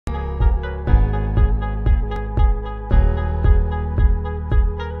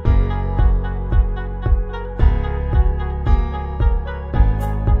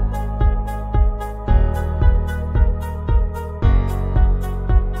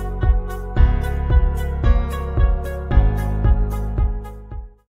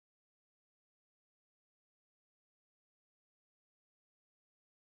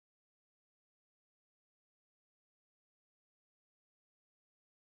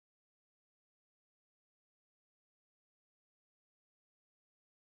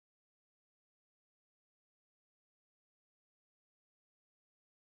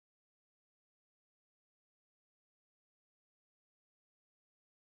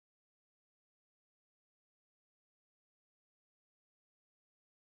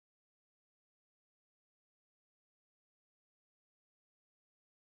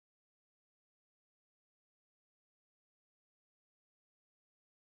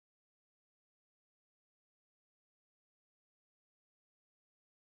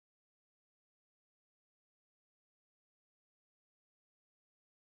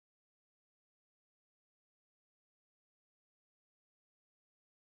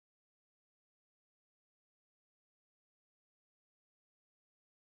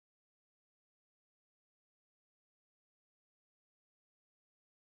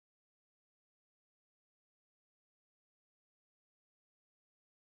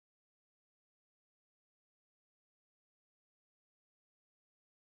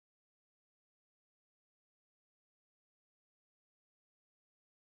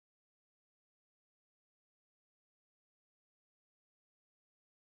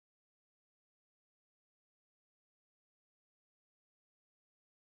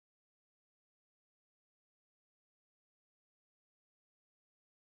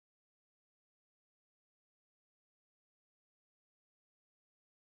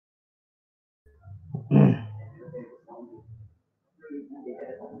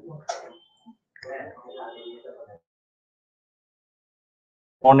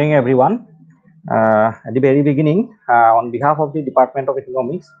Morning, everyone. At the very beginning, on behalf of the Department of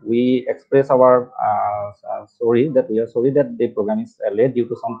Economics, we express our sorry that the program is late due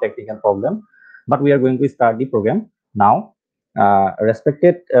to some technical problem, but we are going to start the program now.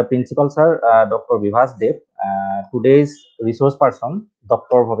 Respected Principal Sir, Dr. Vibhash Dev, today's resource person,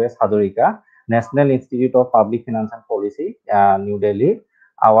 Dr. Bhavesh Hazarika, National Institute of Public Finance and Policy, New Delhi,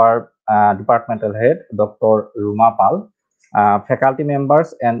 our departmental head, Dr. Ruma Pal, faculty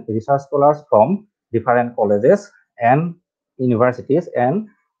members and research scholars from different colleges and universities, and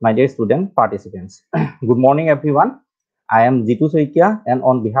my dear student participants. Good morning, everyone. I am Jitu Soikia, and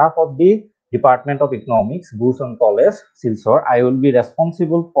on behalf of the Department of Economics, Gurucharan College, Silchar, I will be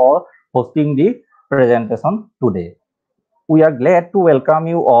responsible for hosting the presentation today. We are glad to welcome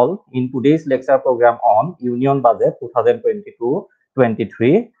you all in today's lecture program on Union Budget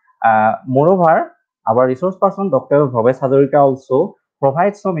 2022-23. Moreover, our resource person, Dr. Bhavesh Hazarika, also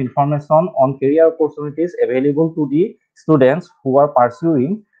provides some information on career opportunities available to the students who are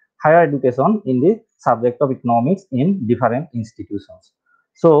pursuing higher education in the subject of economics in different institutions.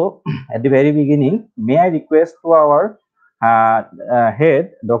 So, at the very beginning, may I request to our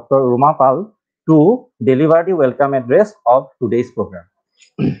head, Dr. Ruma Pal, to deliver the welcome address of today's program.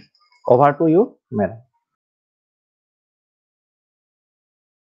 Over to you, madam.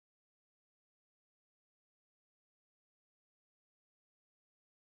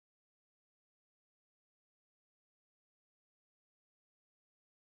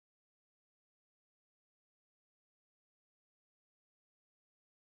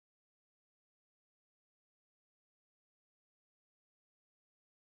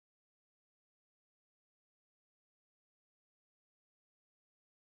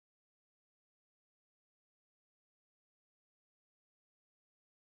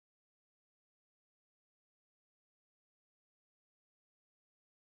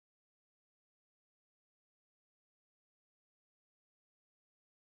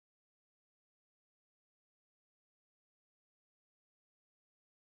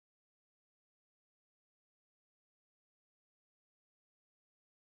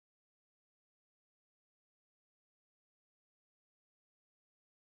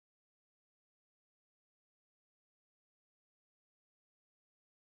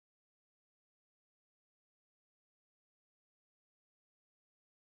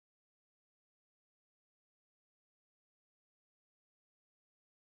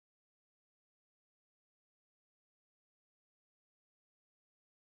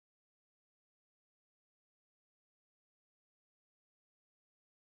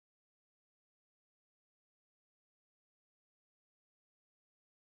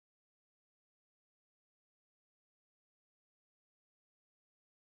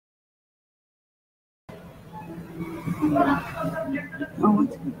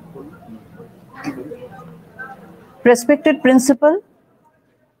 Respected Principal,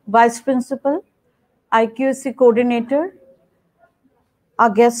 Vice Principal, IQAC Coordinator, our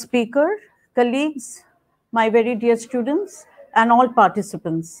guest speaker, colleagues, my very dear students, and all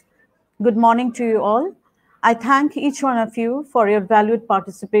participants. Good morning to you all. I thank each one of you for your valued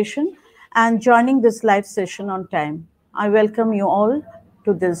participation and joining this live session on time. I welcome you all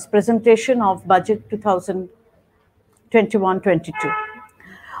to this presentation of Budget 2021-22.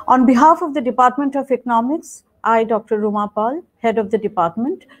 On behalf of the Department of Economics, I, Dr. Ruma Pal, Head of the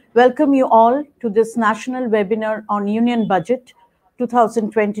Department, welcome you all to this national webinar on Union Budget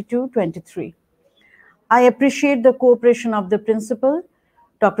 2022-23. I appreciate the cooperation of the Principal,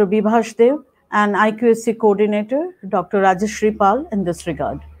 Dr. Vibhash Dev, and IQAC Coordinator, Dr. Rajeshri Pal, in this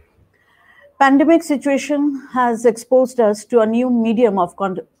regard. Pandemic situation has exposed us to a new medium of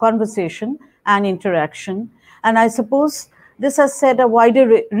conversation and interaction, and I suppose this has set a wider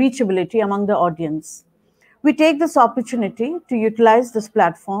reachability among the audience. We take this opportunity to utilize this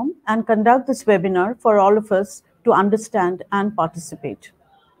platform and conduct this webinar for all of us to understand and participate.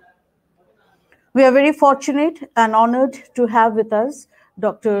 We are very fortunate and honored to have with us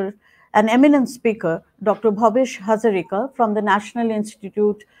an eminent speaker, Dr. Bhavesh Hazarika from the National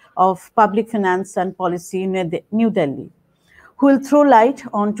Institute of Public Finance and Policy in New Delhi, who will throw light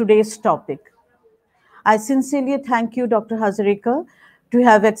on today's topic. I sincerely thank you, Dr. Hazarika, to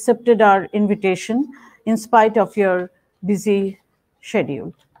have accepted our invitation in spite of your busy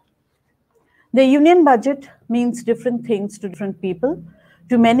schedule. The union budget means different things to different people.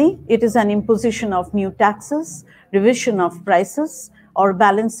 To many, it is an imposition of new taxes, revision of prices, or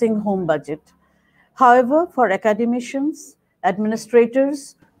balancing home budget. However, for academicians,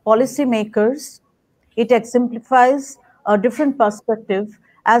 administrators, policymakers, it exemplifies a different perspective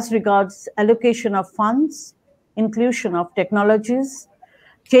as regards allocation of funds, inclusion of technologies,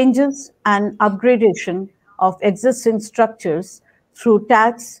 changes and upgradation of existing structures through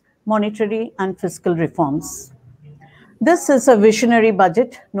tax, monetary, and fiscal reforms. This is a visionary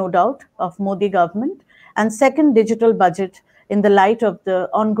budget, no doubt, of Modi government, and second digital budget in the light of the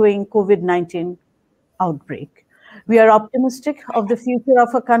ongoing COVID-19 outbreak. We are optimistic of the future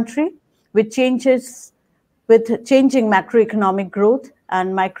of a country with changing macroeconomic growth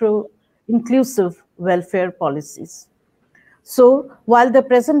and micro-inclusive welfare policies. So while the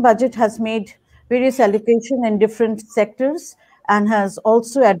present budget has made various allocation in different sectors and has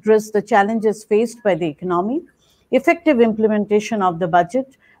also addressed the challenges faced by the economy, effective implementation of the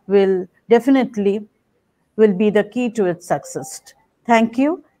budget will definitely be the key to its success. Thank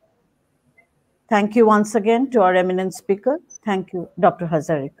you. Thank you once again to our eminent speaker. Thank you, Dr.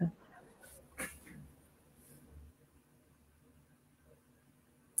 Hazarika.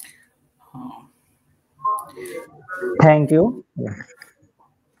 Thank you.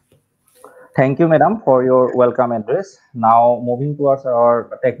 Thank you, madam, for your welcome address. Now, moving towards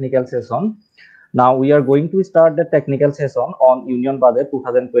our technical session. Now, we are going to start the technical session on Union Budget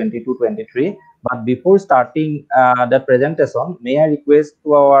 2022-23. But before starting the presentation, may I request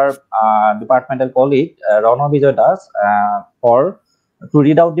to our departmental colleague, Rana Vijay Das, to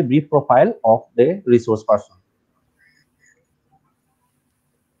read out the brief profile of the resource person.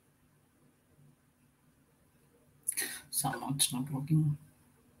 Sound's not working.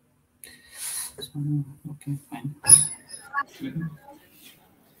 Okay, fine.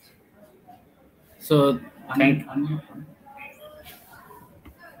 So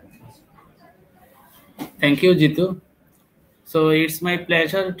thank you, Jitu. So it's my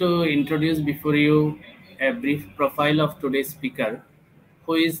pleasure to introduce before you a brief profile of today's speaker,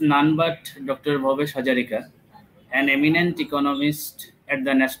 who is none but Dr. Bhavesh Hazarika, an eminent economist at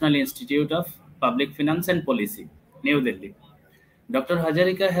the National Institute of Public Finance and Policy, New Delhi. Dr.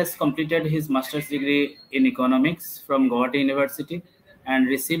 Hazarika has completed his master's degree in economics from Guwahati University and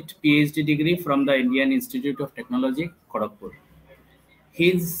received PhD degree from the Indian Institute of Technology, Kharagpur.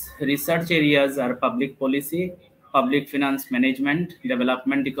 His research areas are public policy, public finance management,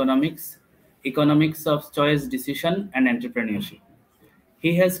 development economics, economics of choice decision, and entrepreneurship.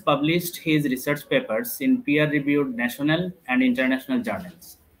 He has published his research papers in peer-reviewed national and international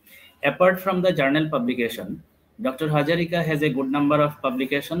journals. Apart from the journal publication, Dr. Hazarika has a good number of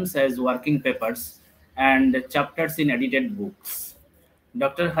publications as working papers and chapters in edited books.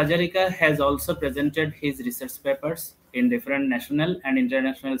 Dr. Hazarika has also presented his research papers in different national and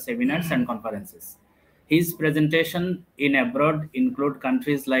international seminars and conferences. His presentation in abroad include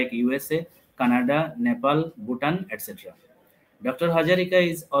countries like USA, Canada, Nepal, Bhutan, etc. Dr. Hazarika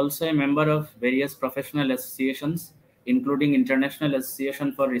is also a member of various professional associations, including International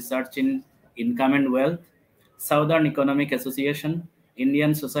Association for Research in Income and Wealth, Southern Economic Association,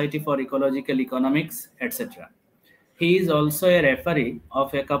 Indian Society for Ecological Economics, etc. He is also a referee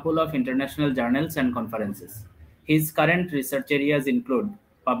of a couple of international journals and conferences. His current research areas include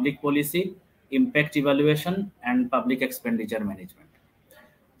public policy, impact evaluation, and public expenditure management.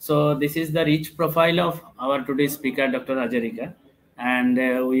 So this is the rich profile of our today's speaker, Dr. Hazarika, and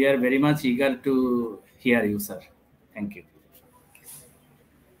we are very much eager to hear you, sir. Thank you.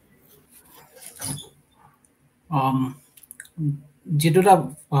 যেটা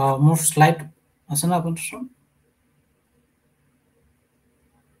মোর slide আছে না আপনার?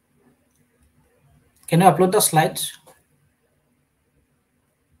 Can you upload the slides?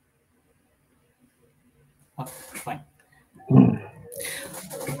 Okay, fine.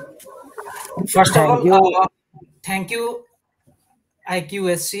 First of all, thank you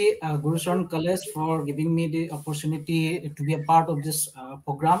IQAC Gurucharan College for giving me the opportunity to be a part of this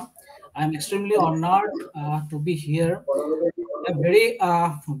program. I'm extremely honored to be here. A very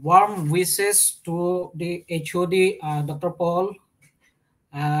warm wishes to the HOD, Dr. Paul,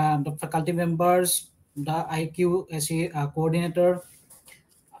 the faculty members, the IQAC coordinator,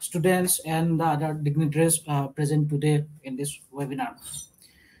 students, and the other dignitaries present today in this webinar.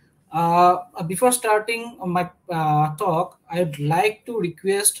 Before starting my talk, I'd like to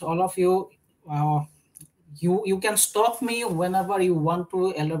request all of you, you can stop me whenever you want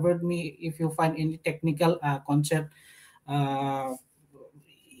to elaborate me if you find any technical concept,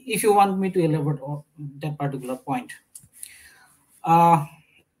 if you want me to elaborate on that particular point.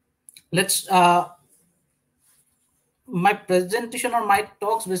 Let's my presentation or my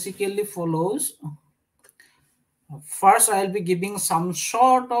talks basically follows. First, I'll be giving some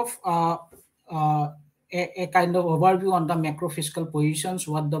sort of a kind of overview on the macro fiscal positions,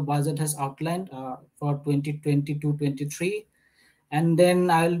 what the budget has outlined for 2022-23. And then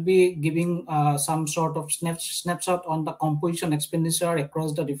I'll be giving some sort of snapshot on the composition expenditure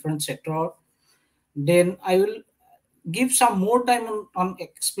across the different sector. Then I will give some more time on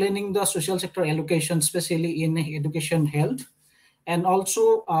explaining the social sector allocation, especially in education health, and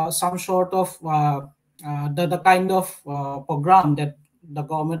also some sort of the kind of program that the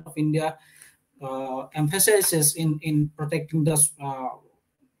government of India emphasizes in protecting the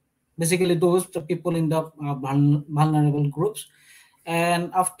basically those people in the vulnerable groups.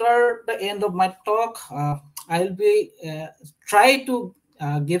 And after the end of my talk, I'll be try to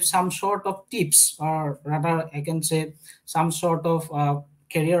give some sort of tips, or rather I can say some sort of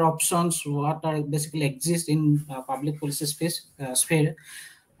career options what are basically exist in public policy sphere.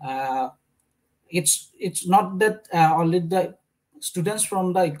 It's not that only the students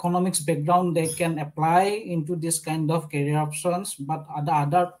from the economics background they can apply into this kind of career options, but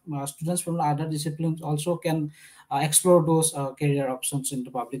other students from the other disciplines also can explore those career options in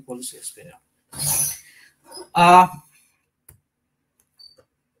the public policy sphere.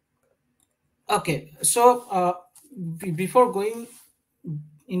 Okay, so before going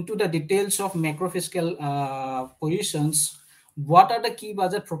into the details of macro fiscal positions, what are the key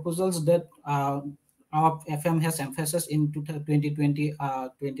budget proposals that our FM has emphasized in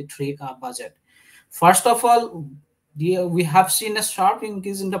 2020-23 budget? First of all, we have seen a sharp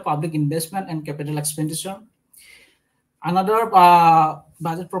increase in the public investment and capital expenditure. Another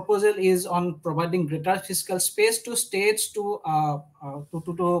budget proposal is on providing greater fiscal space to states to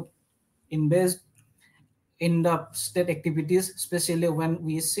invest in the state activities, especially when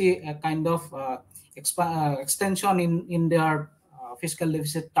we see a kind of extension in their fiscal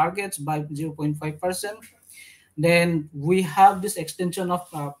deficit targets by 0.5%. Then we have this extension of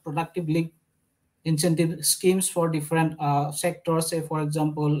productive link incentive schemes for different sectors, say for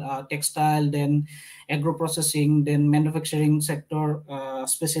example textile, then agro processing, then manufacturing sector,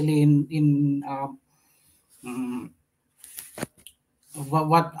 especially in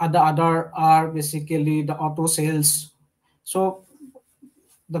what other are basically the auto sales. So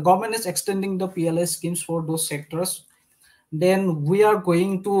the government is extending the PLI schemes for those sectors. Then we are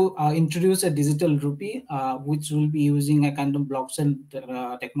going to introduce a digital rupee, which will be using a kind of blockchain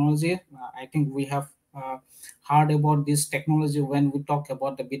technology. I think we have heard about this technology when we talk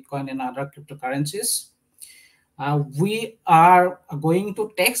about the Bitcoin and other cryptocurrencies. We are going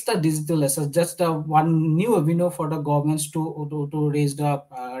to tax the digital assets, just one new avenue for the governments to raise the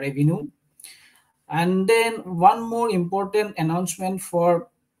revenue. And then one more important announcement for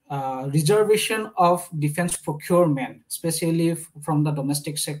reservation of defense procurement, especially from the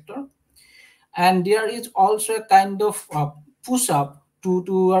domestic sector. And there is also a kind of push up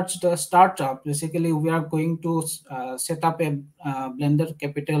towards the startup. Basically, we are going to set up a blended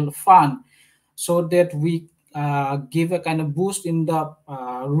capital fund so that we give a kind of boost in the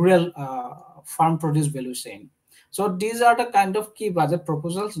rural farm produce value chain. So these are the kind of key budget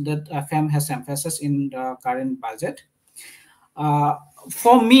proposals that FM has emphasized in the current budget.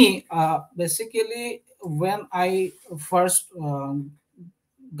 For me, basically, when I first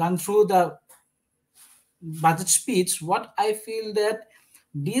gone through the budget speech, what I feel that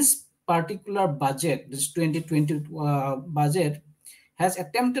this particular budget, this 2020 budget, has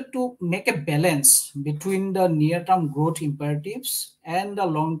attempted to make a balance between the near-term growth imperatives and the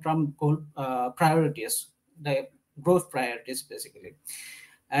long-term goal priorities, the growth priorities, basically.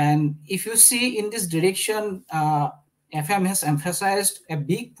 And if you see in this direction, FM has emphasized a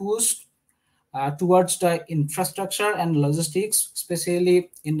big push towards the infrastructure and logistics, especially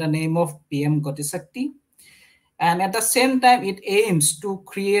in the name of PM Gati Shakti. And at the same time, it aims to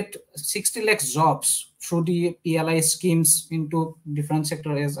create 60 lakh jobs through the PLI schemes into different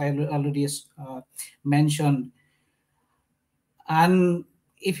sectors, as I already mentioned. And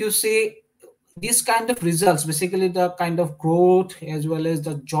if you see these kind of results, basically the kind of growth as well as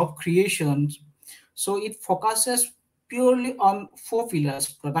the job creation, so it focuses purely on 4 pillars: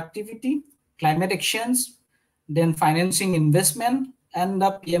 productivity, climate actions, then financing investment, and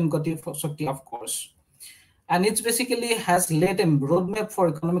the PM Gati Shakti, of course. And it basically has laid a roadmap for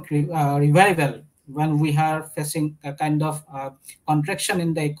economic revival when we are facing a kind of contraction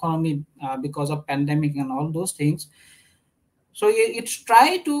in the economy because of pandemic and all those things. So it's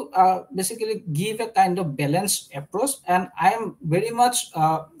try to basically give a kind of balanced approach, and I am very much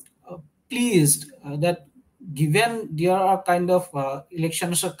pleased that given there are kind of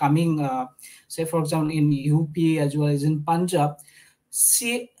elections are coming, say for example in UP as well as in Punjab,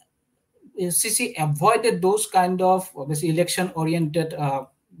 CC avoided those kind of election-oriented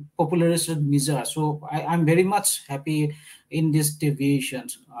popularized measure. So I'm very much happy in these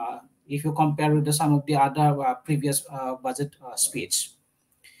deviations if you compare with some of the other previous budget speech.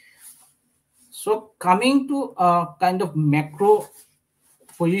 So coming to kind of macro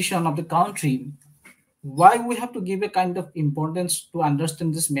position of the country, why we have to give a kind of importance to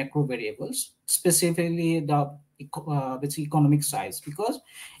understand these macro variables, specifically the economic size, because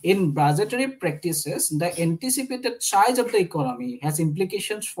in budgetary practices, the anticipated size of the economy has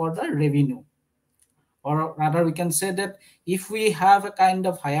implications for the revenue. Or rather, we can say that if we have a kind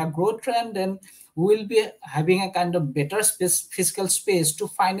of higher growth trend, then we will be having a kind of better fiscal space to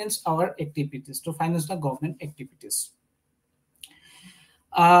finance our activities, to finance the government activities.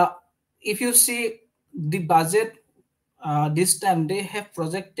 If you see the budget this time, they have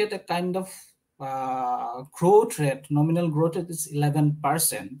projected a kind of growth rate, nominal growth rate is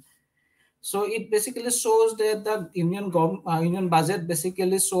 11%. So it basically shows that the union budget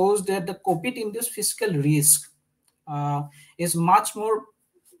basically shows that the COVID-induced fiscal risk is much more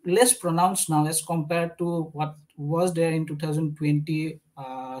less pronounced now as compared to what was there in 2020,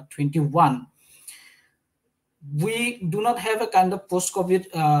 21. We do not have a kind of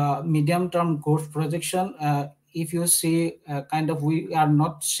post-COVID medium-term growth projection. If you see, we are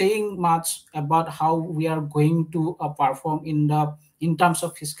not saying much about how we are going to perform in terms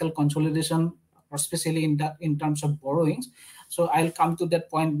of fiscal consolidation, or especially in terms of borrowings. So I'll come to that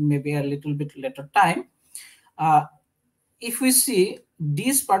point maybe a little bit later time. If we see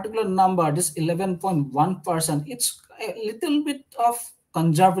this particular number, this 11.1%, it's a little bit of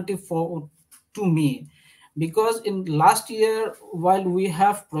conservative to me, because in last year, while we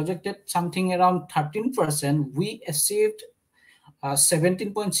have projected something around 13%, we achieved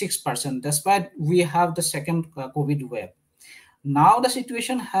 17.6%, despite we have the second COVID wave. Now the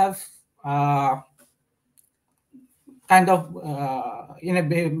situation have kind of in a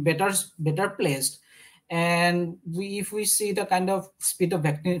better placed. And if we see the kind of speed of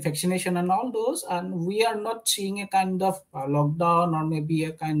vaccination and all those, and we are not seeing a kind of lockdown or maybe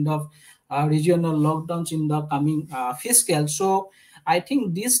a kind of regional lockdowns in the coming fiscal. So I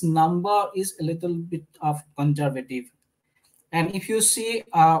think this number is a little bit of conservative. And if you see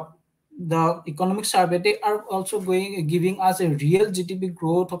the economic survey, they are also giving us a real GDP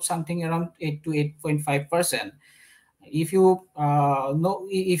growth of something around 8 to 8.5%. If you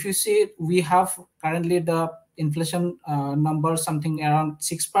if you see, we have currently the inflation number something around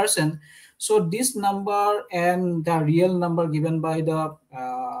 6%. So this number and the real number given by the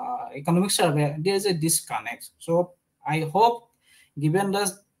economic survey, there is a disconnect. So I hope, given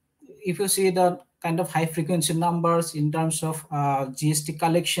that, if you see the kind of high frequency numbers in terms of GST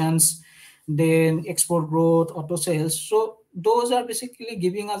collections, then export growth, auto sales, so those are basically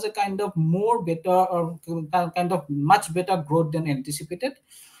giving us a kind of more better, or kind of much better growth than anticipated.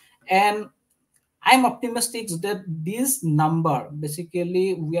 And I'm optimistic that this number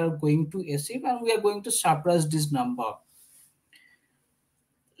basically we are going to achieve, and we are going to surpass this number.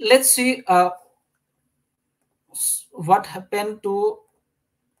 Let's see what happened to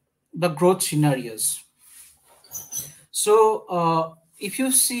the growth scenarios. So if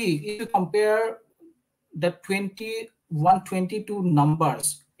you compare the 21-22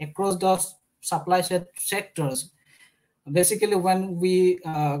 numbers across the supply side sectors, basically when we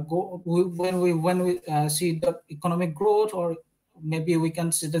see the economic growth, or maybe we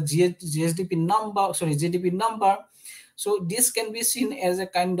can see the GDP number. So this can be seen as a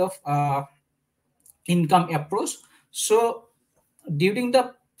kind of income approach. So during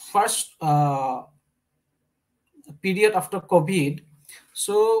the first period after COVID,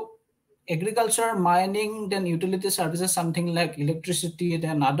 so agriculture, mining, then utility services, something like electricity,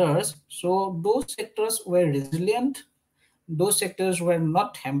 then others. So those sectors were resilient. Those sectors were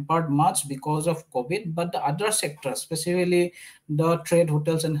not hampered much because of COVID, but the other sectors, specifically the trade,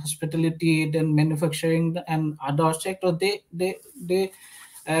 hotels, and hospitality, then manufacturing and other sectors, they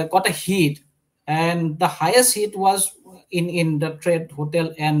got a hit, and the highest hit was in the trade,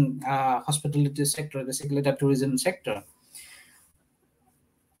 hotel, and hospitality sector, basically the tourism sector.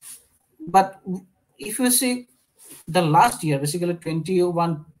 But if you see the last year, basically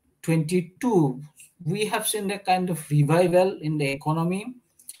 21-22, we have seen a kind of revival in the economy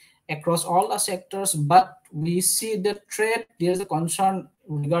across all the sectors. But we see the trade, there is a concern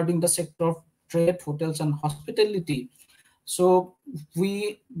regarding the sector of trade, hotels, and hospitality. So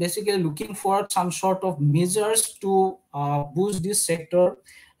we basically looking for some sort of measures to boost this sector.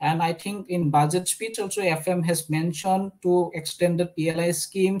 And I think in budget speech also, FM has mentioned to extend the PLI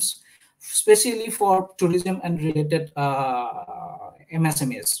schemes, especially for tourism and related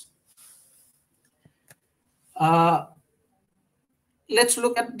MSMEs. let's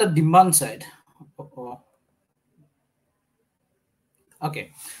look at the demand side.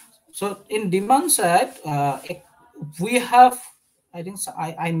 Okay, so in demand side, we have, I think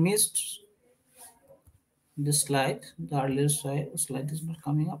I missed this slide. The earlier slide is not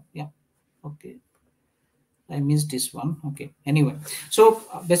coming up. Yeah, okay. I missed this one. Okay. Anyway, so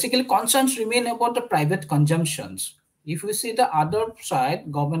basically concerns remain about the private consumptions. If we see the other side,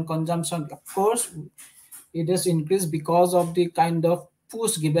 government consumption, of course, it has increased because of the kind of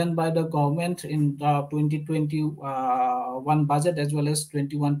push given by the government in the 2021 budget as well as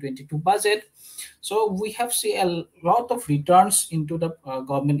 21-22 budget. So we have seen a lot of returns into the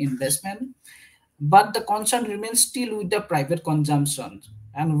government investment, but the concern remains still with the private consumption.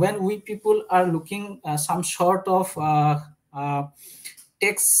 And when we people are looking some sort of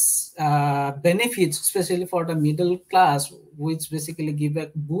tax benefits, especially for the middle class, which basically give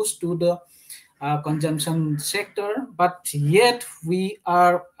a boost to the consumption sector, but yet we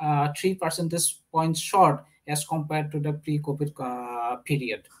are 3 percentage points short as compared to the pre-COVID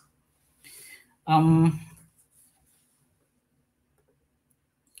period. Now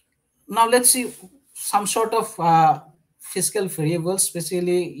let's see some sort of fiscal variables,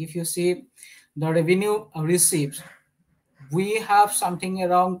 especially if you see the revenue receipts. We have something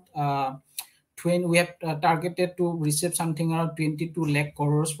around we have targeted to receive something around 22 lakh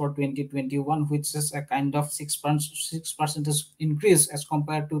crores for 2021, which is a kind of 6% increase as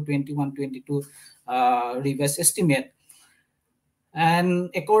compared to 21-22 revised estimate.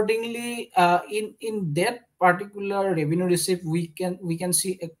 And accordingly, in that particular revenue receipt, we can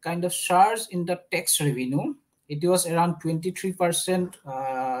see a kind of surge in the tax revenue. It was around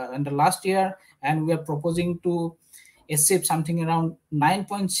 23% in the last year, and we are proposing to achieve something around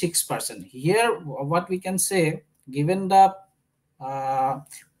 9.6%. Here, what we can say, given the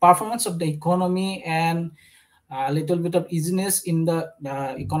performance of the economy and a little bit of easiness in the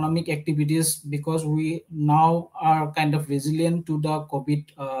economic activities, because we now are kind of resilient to the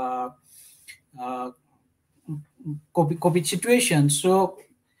COVID situation. So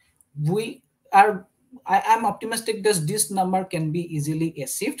I am optimistic that this number can be easily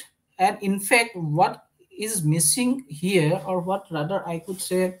achieved. And in fact, what is missing here, or what rather I could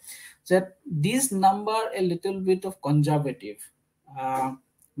say, that this number a little bit of conservative.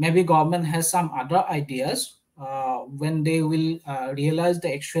 Maybe government has some other ideas. When they will realize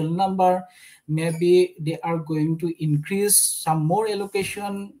the actual number, maybe they are going to increase some more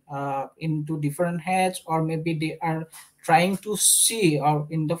allocation into different heads, or maybe they are trying to see or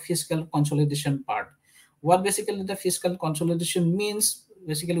in the fiscal consolidation part. What basically the fiscal consolidation means,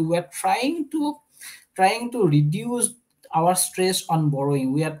 basically we are trying to reduce our stress on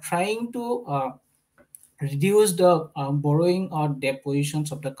borrowing. We are trying to reduce the borrowing or debt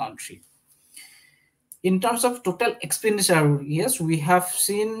positions of the country. In terms of total expenditure, yes, we have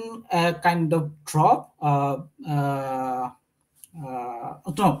seen a kind of drop. We are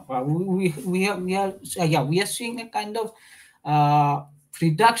seeing a kind of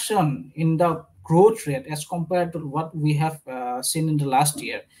reduction in the growth rate as compared to what we have seen in the last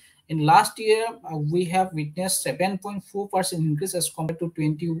year. In last year, we have witnessed 7.4% increase as compared to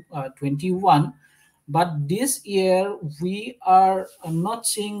 2021. But this year, we are not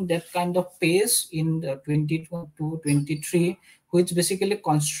seeing that kind of pace in 2022-23, which basically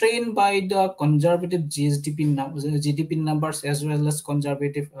constrained by the conservative GDP numbers as well as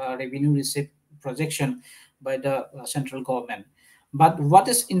conservative revenue receipt projection by the central government. But what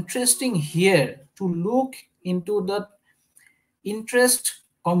is interesting here to look into the interest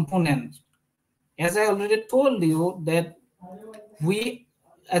component. As I already told you that we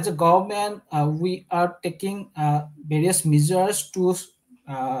as a government, we are taking various measures to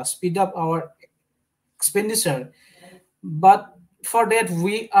speed up our expenditure. But for that,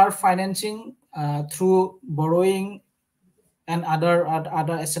 we are financing through borrowing and other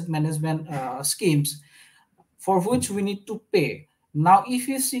asset management schemes for which we need to pay. Now, if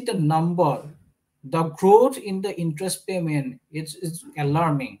you see the number, the growth in the interest payment, it's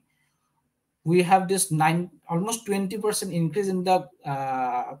alarming. We have this almost 20% increase in the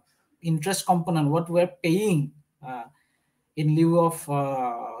interest component, what we're paying in lieu of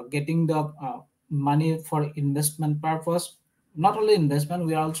getting the money for investment purpose. Not only investment,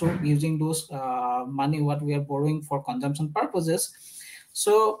 we are also using those money what we are borrowing for consumption purposes.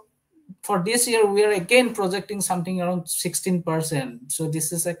 So for this year, we are again projecting something around 16%. So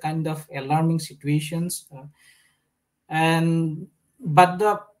this is a kind of alarming situations. But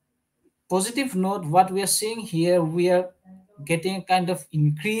the positive note, what we are seeing here, we are getting a kind of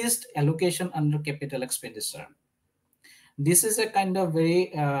increased allocation under capital expenditure. this is a kind of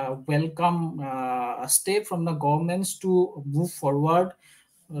very welcome step from the governments to move forward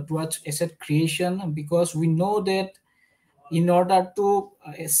towards asset creation, because we know that in order to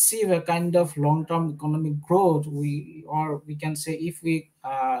achieve a kind of long-term economic growth, we can say, if we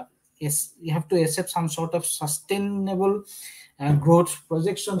have to accept some sort of sustainable growth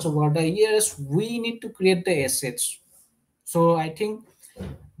projections over the years, we need to create the assets. So I think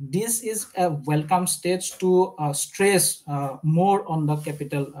this is a welcome stage to stress more on the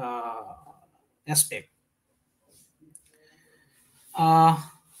capital aspect.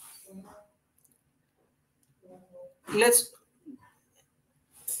 Let's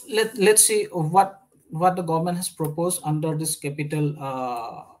see what the government has proposed under this capital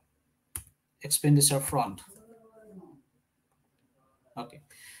expenditure front. Okay,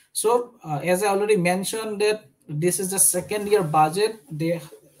 so as I already mentioned, that this is the second year budget.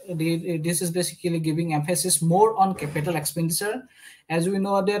 This is basically giving emphasis more on capital expenditure. As we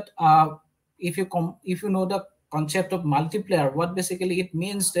know that if you know the concept of multiplier, what basically it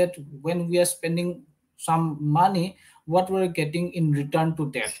means, that when we are spending some money, what we're getting in return to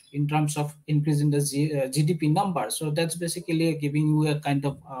that in terms of increasing the GDP number. So that's basically giving you a kind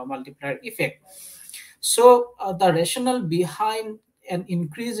of multiplier effect. So the rationale behind an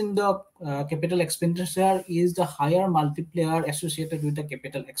increase in the capital expenditure is the higher multiplier associated with the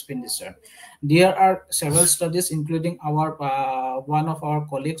capital expenditure. There are several studies, including our one of our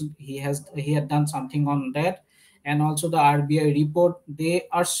colleagues. He had done something on that, and also the RBI report. They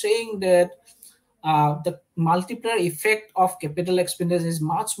are saying that the multiplier effect of capital expenditure is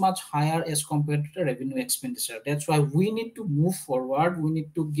much higher as compared to the revenue expenditure. That's why we need to move forward. We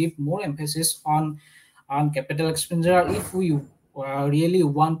need to give more emphasis on capital expenditure if we really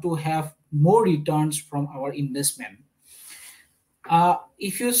want to have more returns from our investment.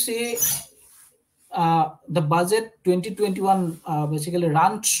 If you see the budget 2021 basically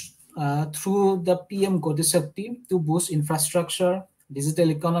runs through the PM Gati Shakti to boost infrastructure,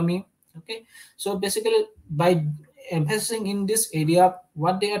 digital economy. Okay, so basically by emphasizing in this area,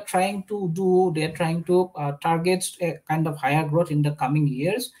 what they are trying to do, they are trying to target a kind of higher growth in the coming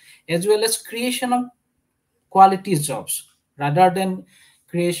years, as well as creation of quality jobs, rather than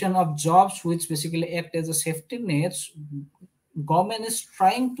creation of jobs which basically act as a safety nets. Government is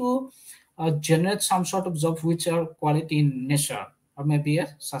trying to generate some sort of jobs which are quality in nature, or maybe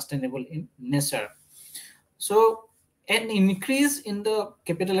sustainable in nature. So an increase in the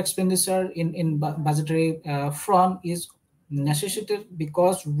capital expenditure in budgetary front is necessitated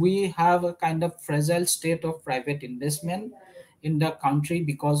because we have a kind of fragile state of private investment in the country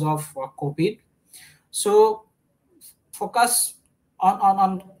because of COVID. So focus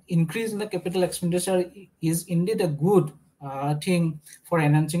on increase in the capital expenditure is indeed a good thing for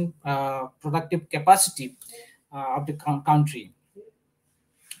enhancing productive capacity of the country.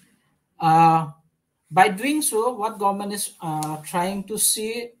 By doing so, what government is trying to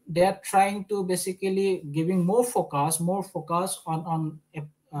see, they are trying to basically giving more focus on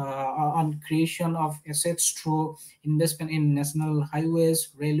creation of assets through investment in national highways,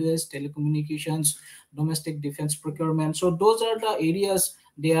 railways, telecommunications, domestic defense procurement. So those are the areas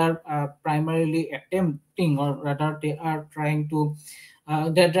they are primarily attempting, or rather they are trying to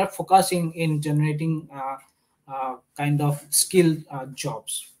they're focusing in generating kind of skilled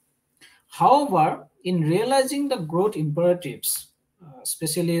jobs. However, in realizing the growth imperatives,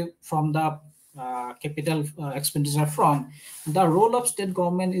 especially from the capital expenditure front, the role of state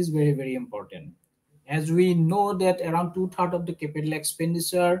government is very important. As we know that around 2/3 of the capital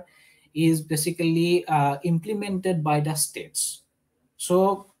expenditure is basically implemented by the states.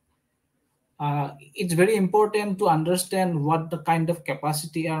 So it's very important to understand what the kind of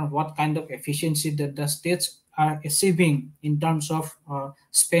capacity and what kind of efficiency that the states are achieving in terms of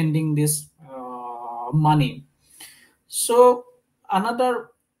spending this money. So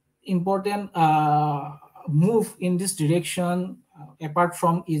another important move in this direction, apart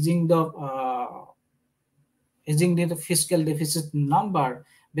from easing the fiscal deficit number,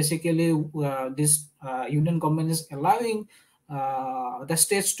 basically this union government is allowing the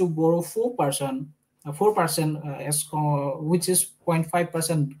states to borrow 4%, which is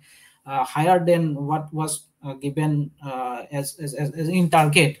 0.5% higher than what was given as in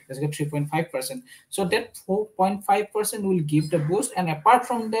target, as 3.5%. So that 4.5% will give the boost, and apart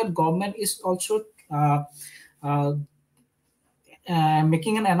from that, government is also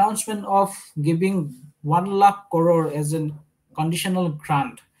making an announcement of giving 1 lakh crore as a conditional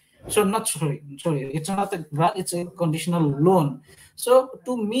grant. So it's not a grant, it's a conditional loan. So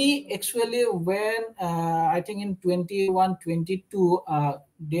to me, actually, when I think in 21-22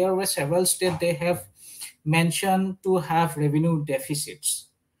 there were several states, they have mentioned to have revenue deficits.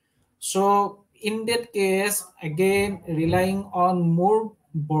 So in that case, again, relying on more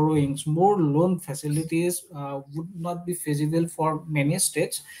borrowings, more loan facilities would not be feasible for many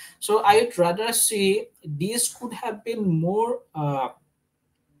states. So I would rather see these could have been more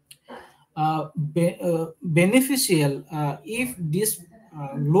beneficial if this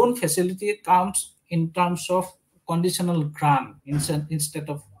loan facility comes in terms of conditional grant instead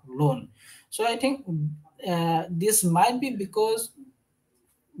of loan. So I think this might be because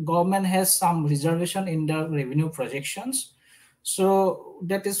government has some reservation in the revenue projections. So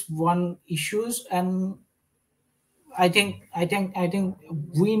that is one issues, and I think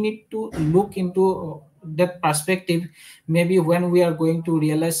we need to look into that perspective. Maybe when we are going to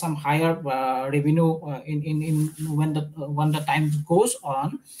realize some higher revenue in when the time goes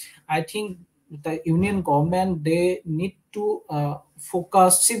on, I think the union government, they need to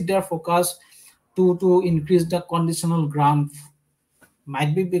shift their focus to increase the conditional grant.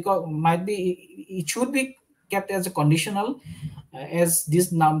 Might be it should be kept as a conditional, as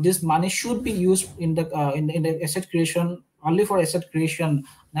this money should be used in the asset creation, only for asset creation,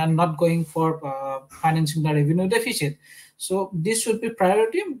 and not going for financing the revenue deficit. So this should be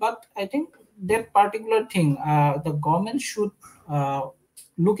priority, but I think that particular thing, the government should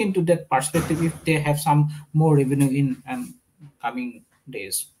look into that perspective if they have some more revenue in coming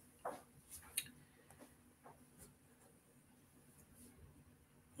days.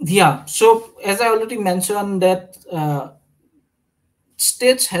 Yeah, so as I already mentioned that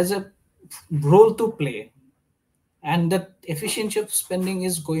states has a role to play, and that efficiency of spending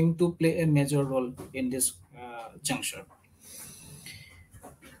is going to play a major role in this juncture.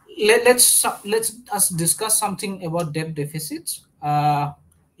 Let's us discuss something about debt deficits.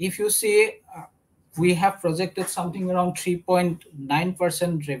 If you see, we have projected something around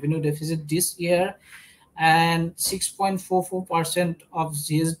 3.9% revenue deficit this year, and 6.44% of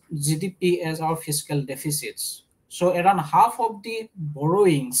GDP as our fiscal deficits. So around half of the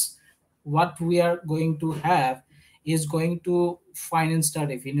borrowings, what we are going to have is going to finance the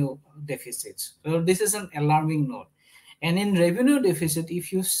revenue deficits. So this is an alarming note. And in revenue deficit,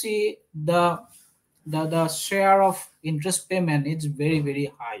 if you see the share of interest payment, it's very,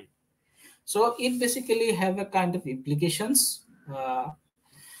 very high. So it basically have a kind of implications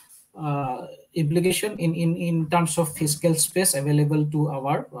in terms of fiscal space available to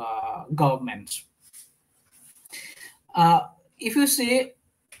our governments. If you say,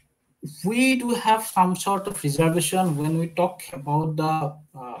 we do have some sort of reservation when we talk about the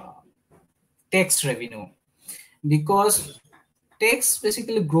tax revenue, because tax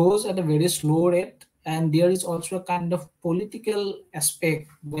basically grows at a very slow rate, and there is also a kind of political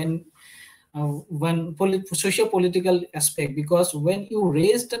aspect when socio-political aspect, because when you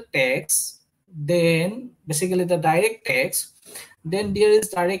raise the tax, then basically the direct tax, then there is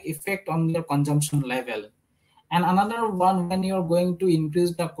direct effect on your consumption level. And another one, when you're going to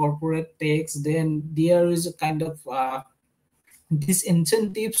increase the corporate tax, then there is a kind of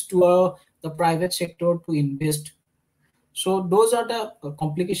disincentives to the private sector to invest. So those are the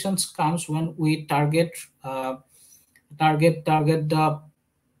complications comes when we target the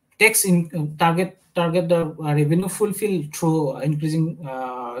tax in target the revenue fulfill through increasing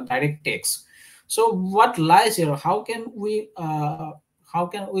direct tax. So what lies here? How can we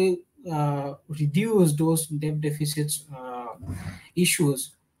reduce those debt deficits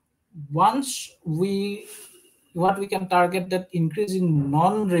issues? Once what we can target that increase in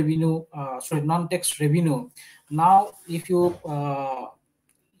non-tax revenue. Now, if you all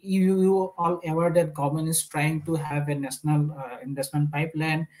aware that government is trying to have a national investment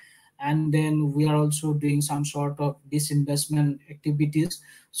pipeline, and then we are also doing some sort of disinvestment activities.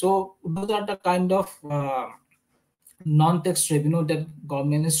 So those are the kind of non-tax revenue that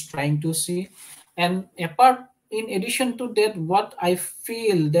government is trying to see. And in addition to that, what I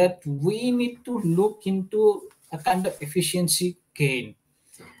feel that we need to look into a kind of efficiency gain.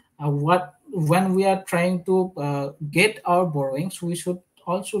 When we are trying to get our borrowings, we should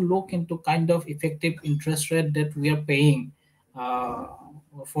also look into kind of effective interest rate that we are paying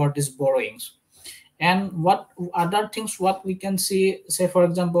for these borrowings. And what other things what we can see, say for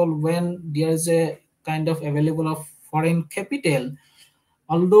example, when there is a kind of available of foreign capital,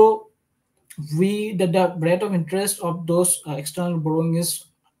 although the rate of interest of those external borrowing is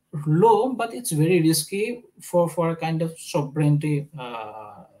low, but it's very risky for a kind of sovereignty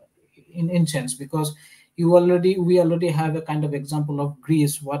in sense, because we already have a kind of example of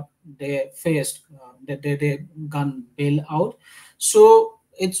Greece, what they faced, that they gun bail out. So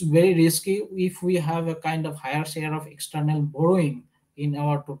it's very risky if we have a kind of higher share of external borrowing in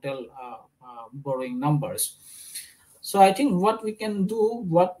our total borrowing numbers. So I think what we can do,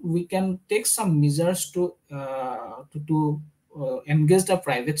 we can take some measures to engage the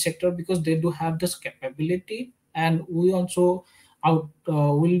private sector, because they do have this capability, and we also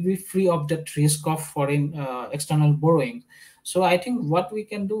will be free of that risk of foreign external borrowing. So I think what we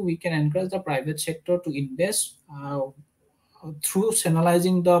can do, we can encourage the private sector to invest through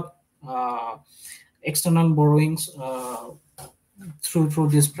channelizing the external borrowings through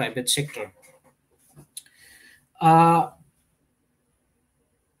this private sector.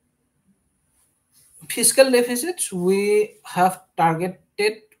 Fiscal deficits, we have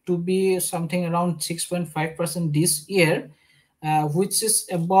targeted to be something around 6.5% this year, which is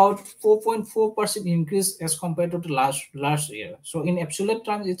about 4.4% increase as compared to the last year. So in absolute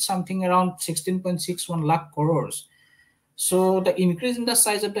terms, it's something around 16.61 lakh crores. So the increase in the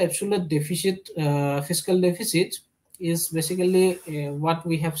size of the absolute deficit, fiscal deficit, is basically what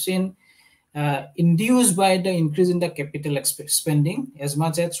we have seen induced by the increase in the capital spending, as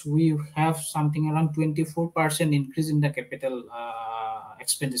much as we have something around 24% increase in the capital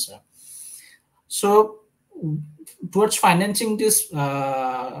expenditure. So towards financing this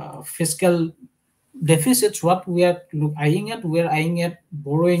fiscal deficits, what we are eyeing at, we are eyeing at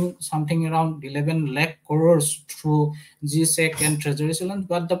borrowing something around 11 lakh crores through GSEC and Treasury loans.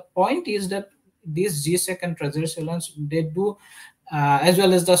 But the point is that these GSEC and Treasury loans, they do, as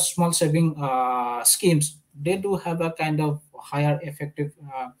well as the small saving schemes, they do have a kind of higher effective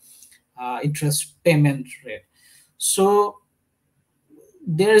interest payment rate. So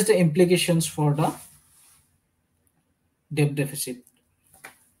there is the implications for the debt deficit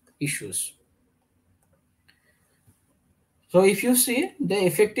issues. So if you see, the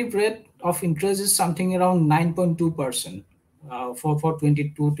effective rate of interest is something around 9.2% for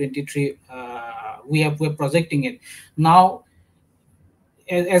 22-23. We're projecting it now.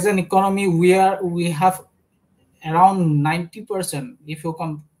 As an economy, we have around 90%. If you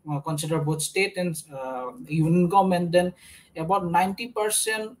consider both state and union government, then about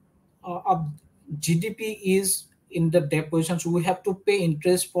 90% of GDP is in the debt position. So we have to pay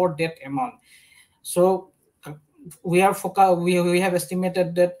interest for that amount. So we have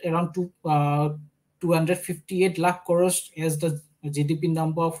estimated that around 258 lakh crores as the GDP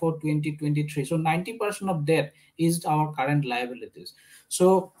number for 2023. So 90% of that is our current liabilities.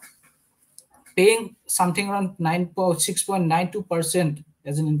 So paying something around 6.92%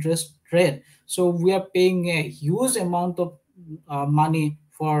 as an interest rate. So we are paying a huge amount of money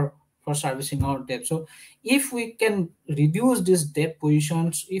for servicing our debt. So if we can reduce these debt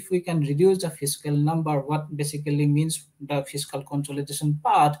positions, if we can reduce the fiscal number, what basically means the fiscal consolidation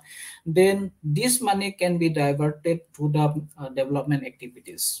part, then this money can be diverted to the development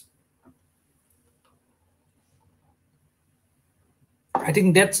activities. I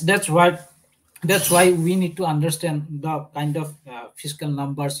think that's why we need to understand the kind of fiscal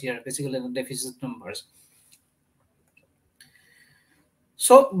numbers here, basically the deficit numbers.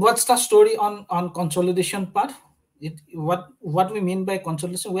 So what's the story on consolidation part? What we mean by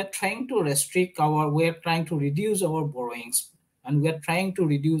consolidation, we're trying to restrict we're trying to reduce our borrowings, and we're trying to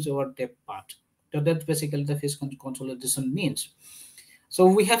reduce our debt part. So that's basically the fiscal consolidation means. So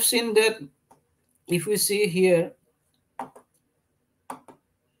we have seen that if we see here,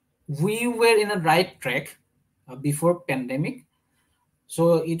 we were in a right track before pandemic.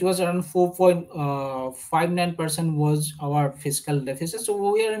 So it was around 4.59% was our fiscal deficit. So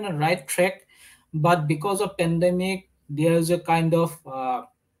we are in a right track, but because of pandemic, there is a kind of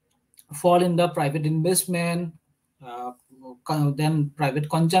fall in the private investment, then private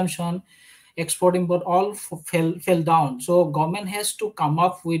consumption, export import all fell down. So government has to come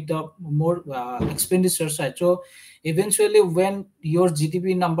up with the more expenditure side. So eventually, when your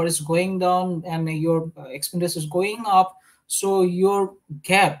GDP number is going down and your expenditure is going up, so your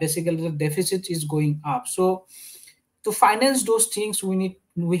gap, basically the deficit, is going up. So to finance those things, we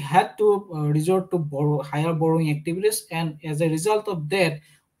had to resort to higher borrowing activities, and as a result of that,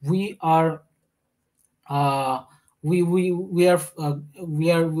 we are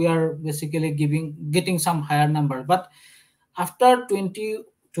basically getting some higher number. But after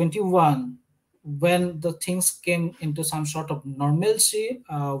 2021, when the things came into some sort of normalcy,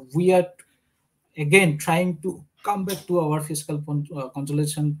 we are again trying to come back to our fiscal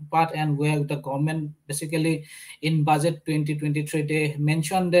consolidation part, and where the government basically in budget 2023 they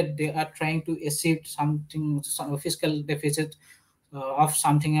mentioned that they are trying to achieve some fiscal deficit of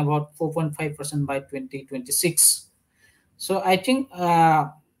something about 4.5% by 2026. So I think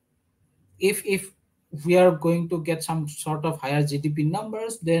if we are going to get some sort of higher GDP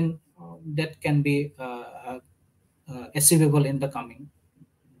numbers, then that can be achievable in the coming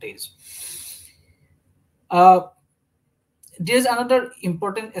days. There's another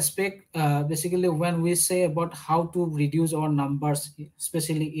important aspect, basically, when we say about how to reduce our numbers,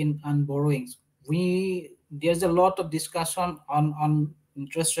 especially in on borrowings. There's a lot of discussion on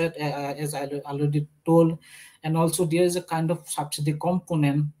interest rate, as I already told, and also there is a kind of subsidy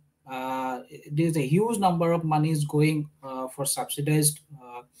component. There's a huge number of money is going for subsidized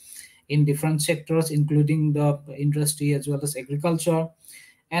in different sectors, including the industry as well as agriculture.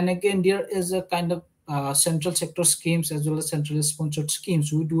 And again, there is a kind of central sector schemes as well as centrally sponsored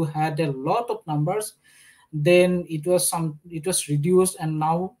schemes. We do had a lot of numbers. Then it was reduced, and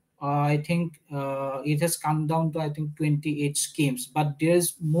now I think it has come down to, I think, 28 schemes. But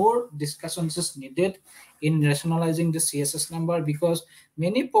there's more discussions is needed in rationalizing the CSS number, because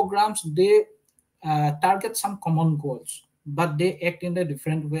many programs, they target some common goals, but they act in a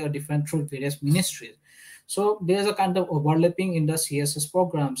different way or different through various ministries. So there's a kind of overlapping in the CSS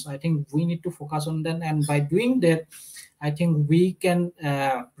programs. I think we need to focus on them, and by doing that, I think we can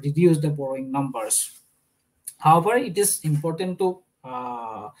reduce the borrowing numbers. However, it is important to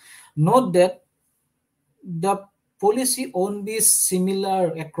note that the policy won't be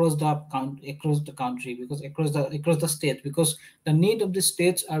similar across the country, because across the state, because the need of the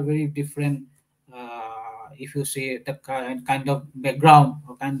states are very different. If you see the kind of background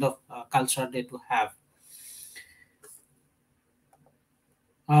or kind of culture they do have.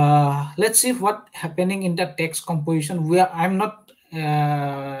 Let's see what happening in the text composition. I'm not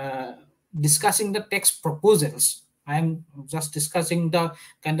discussing the text proposals. I'm just discussing the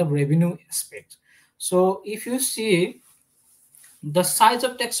kind of revenue aspect. So if you see, the size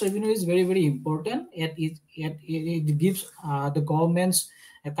of tax revenue is very, very important. It gives the governments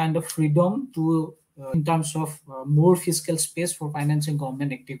a kind of freedom to, in terms of more fiscal space for financing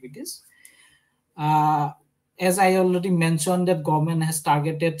government activities. As I already mentioned, that government has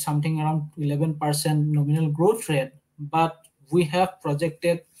targeted something around 11% nominal growth rate, but we have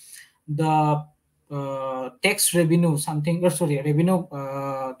projected the tax revenue total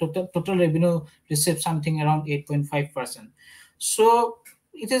revenue received something around 8.5%. So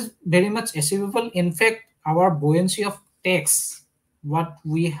it is very much achievable. In fact, our buoyancy of tax, what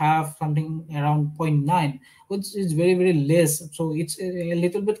we have something around 0.9, which is very, very less. So it's a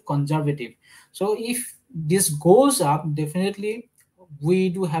little bit conservative. So if this goes up, definitely we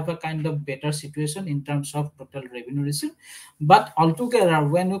do have a kind of better situation in terms of total revenue received. But altogether,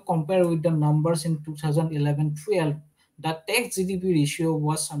 when we compare with the numbers in 2011-12, the tax GDP ratio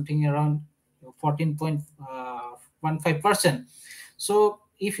was something around 14.15%. So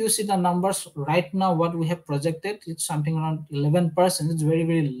if you see the numbers right now, what we have projected, it's something around 11%. It's very,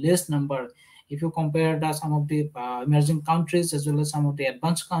 very less number. If you compare some of the emerging countries as well as some of the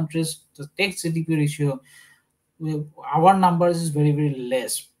advanced countries, the tax GDP ratio, our numbers is very, very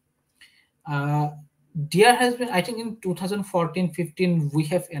less. There has been, I think in 2014-15, we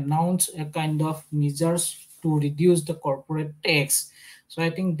have announced a kind of measures to reduce the corporate tax. So I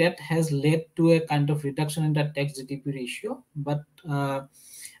think that has led to a kind of reduction in the tax GDP ratio. But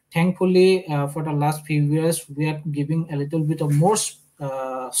thankfully, for the last few years, we are giving a little bit of more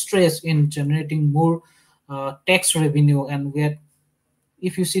stress in generating more tax revenue. And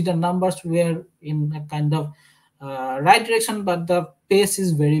if you see the numbers, we are in a kind of right direction, but the pace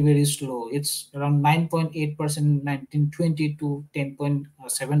is very, very slow. It's around 9.8% in 1920 to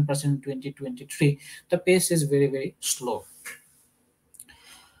 10.7% in 2023. The pace is very, very slow.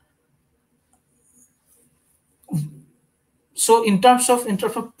 So in terms of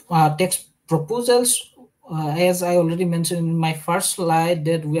tax proposals, as I already mentioned in my first slide,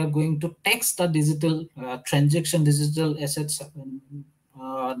 that we are going to tax the digital transaction, digital assets,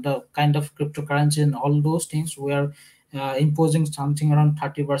 the kind of cryptocurrency and all those things. We are imposing something around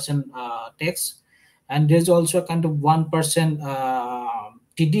 30% tax, and there's also a kind of 1%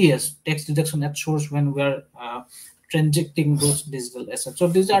 TDS, tax deduction at source, when we are transacting those digital assets. So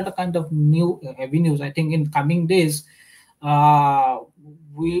these are the kind of new avenues. I think in coming days,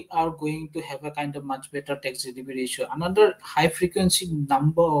 we are going to have a kind of much better tax GDP ratio. Another high frequency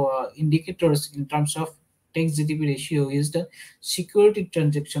number indicators in terms of tax GDP ratio is the security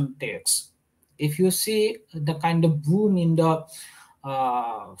transaction tax. If you see the kind of boom in the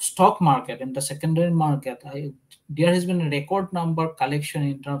stock market and the secondary market, there has been a record number collection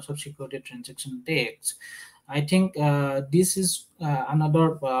in terms of security transaction tax. I think this is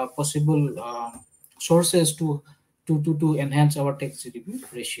another possible sources to enhance our tax GDP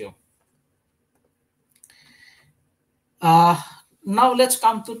ratio. Now let's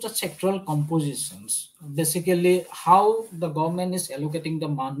come to the sectoral compositions. Basically, how the government is allocating the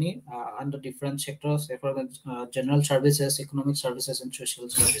money under different sectors, general services, economic services, and social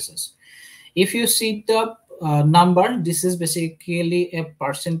services. If you see the number, this is basically a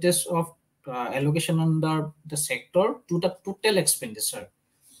percentage of allocation under the sector to the total expenditure.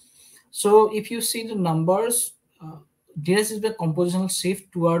 So if you see the numbers, there is a compositional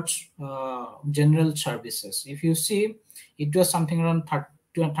shift towards general services. If you see, it was something around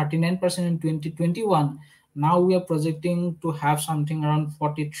 39% in 2021. Now we are projecting to have something around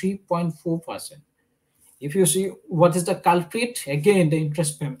 43.4%. If you see what is the culprit, again the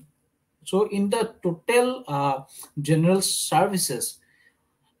interest payment. So in the total general services,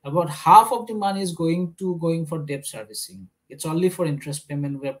 about half of the money is going for debt servicing. It's only for interest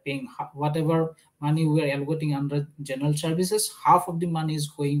payment. We are paying whatever money we are allocating under general services. Half of the money is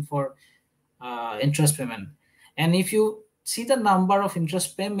going for interest payment. And if you see the number of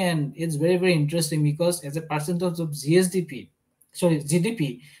interest payment, it's very, very interesting, because as a percentage of GDP,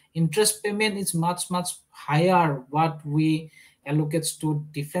 interest payment is much, much higher what we allocates to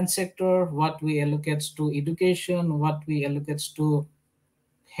defense sector, what we allocates to education, what we allocates to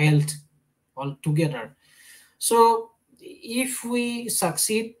health altogether. So if we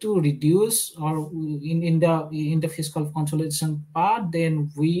succeed to reduce or in the fiscal consolidation part,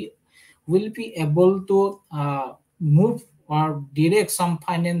 then we will be able to move or direct some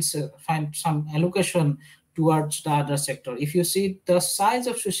finance, find some allocation towards the other sector. If you see the size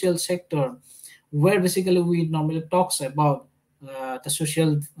of social sector, where basically we normally talks about the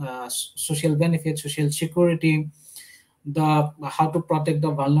social benefits, social security, the how to protect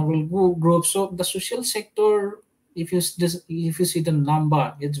the vulnerable groups. So the social sector, if you see the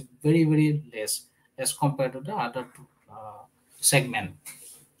number, it's very, very less as compared to the other two segment.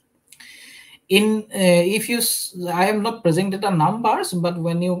 In if you I am not presented the numbers, but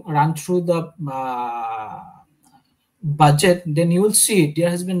when you run through the budget, then you will see there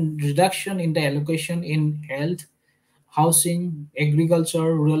has been reduction in the allocation in health, housing,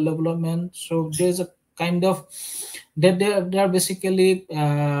 agriculture, rural development. So there's a kind of that they are basically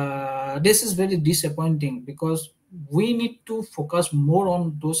this is very disappointing, because we need to focus more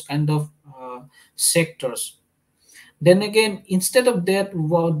on those kind of sectors. Then again, instead of that,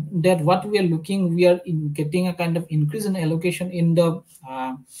 what we are looking, we are getting a kind of increase in allocation in the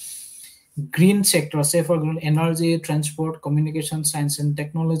green sector, say for example, energy, transport, communication, science and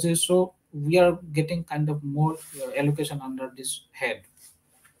technology. So we are getting kind of more allocation under this head.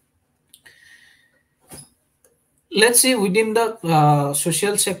 Let's see within the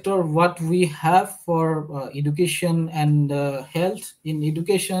social sector what we have for education and health. In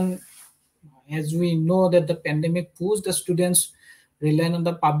education, as we know that the pandemic pushed the students relying on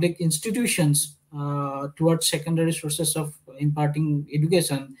the public institutions towards secondary sources of imparting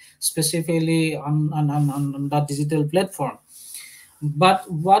education, specifically on the digital platform. But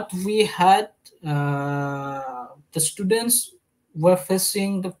what we had, the students were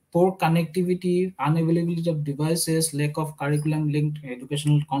facing the poor connectivity, unavailability of devices, lack of curriculum-linked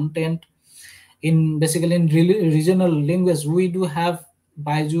educational content. In basically in regional language, we do have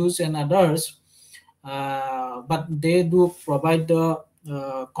Byju's and others, but they do provide the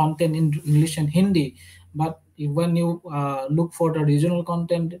content in English and Hindi. But when you look for the regional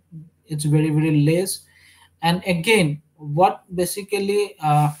content, it's very, very less. And again, what basically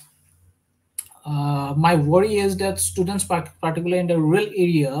my worry is that students, particularly in the rural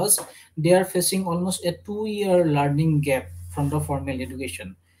areas, they are facing almost a 2-year learning gap from the formal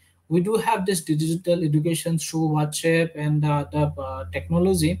education. We do have this digital education through WhatsApp and the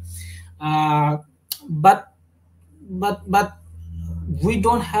technology, but we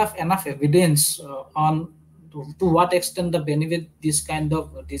don't have enough evidence on to what extent the benefit this kind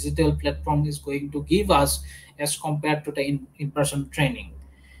of digital platform is going to give us as compared to the in-person training.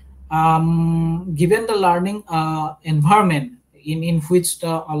 Given the learning environment in which the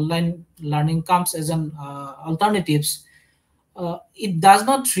online learning comes as an alternatives, it does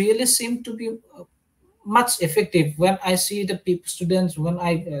not really seem to be much effective. When I see the students, when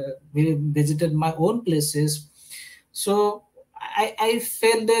I visited my own places, so I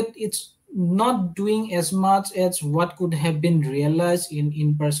felt that it's not doing as much as what could have been realized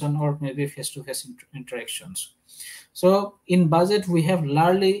in person or maybe face-to-face interactions. So in budget, we have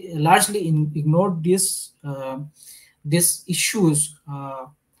largely ignored these issues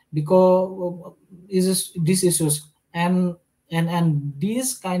because these issues and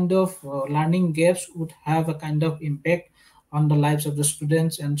these kind of learning gaps would have a kind of impact on the lives of the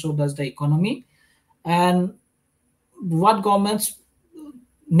students, and so does the economy. And what governments,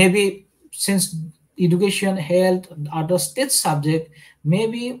 maybe since education, health are the state subject,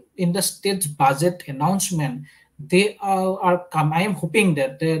 maybe in the state's budget announcement, they I am hoping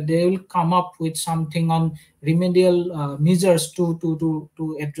that they will come up with something on remedial measures to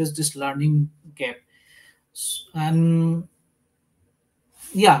address this learning gap. And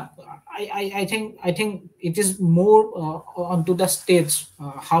yeah, I think it is more onto the states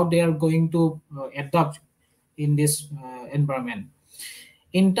how they are going to adapt in this environment.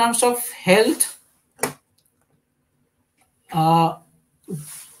 In terms of health,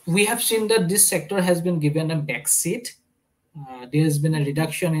 we have seen that this sector has been given a backseat. There has been a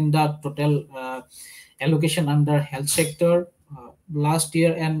reduction in the total allocation under health sector last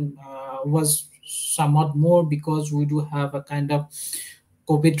year, and was somewhat more because we do have a kind of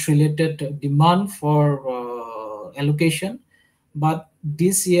COVID-related demand for allocation. But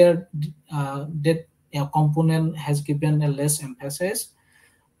this year, that component has given a less emphasis.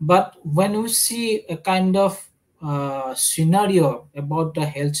 But when we see a kind of scenario about the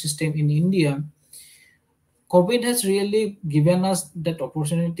health system in India, COVID has really given us that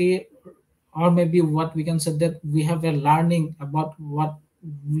opportunity, or maybe what we can say that we have a learning about what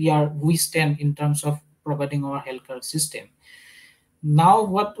we stand in terms of providing our healthcare system. Now,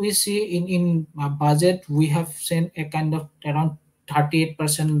 what we see in budget, we have seen a kind of around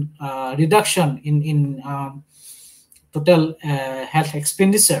 38% reduction in total health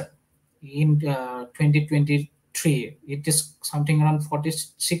expenditure in 2023. It is something around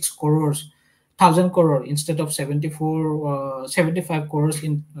 46 crores, 1,000 crore instead of 75 crores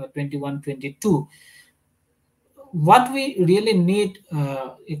in 21-22. What we really need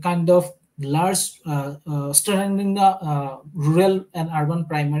a kind of large strengthening the rural and urban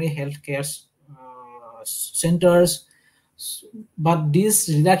primary healthcare centers. But this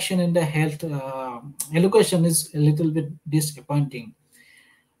reduction in the health allocation is a little bit disappointing.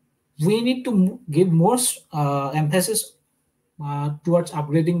 We need to give more emphasis towards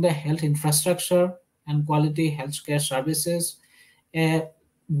upgrading the health infrastructure and quality healthcare services. A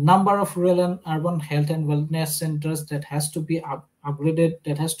number of rural and urban health and wellness centers that has to be upgraded,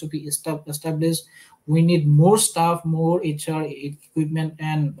 that has to be established. We need more staff, more HR equipment,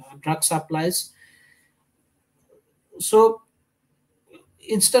 and drug supplies. So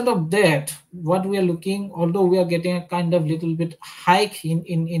instead of that, what we are looking, although we are getting a kind of little bit hike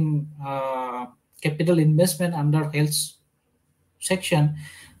in capital investment under health section,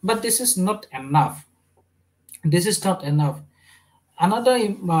 but this is not enough. This is not enough. Another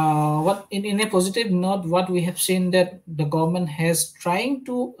what in a positive note, what we have seen that the government has trying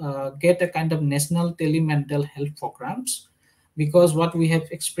to get a kind of national telemental health programs, because what we have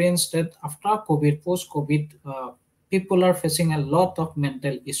experienced that after COVID, post COVID, people are facing a lot of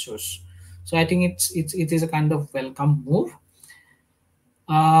mental issues. So I think it is a kind of welcome move.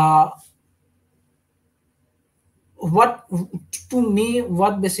 What to me,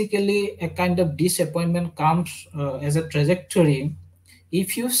 what basically a kind of disappointment comes as a trajectory.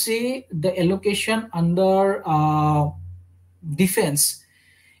 If you see the allocation under defense,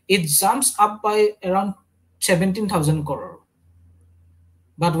 it jumps up by around 17,000 crore.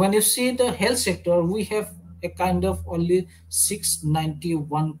 But when you see the health sector, we have a kind of only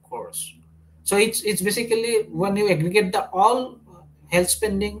 691 crores. So it's basically when you aggregate the all health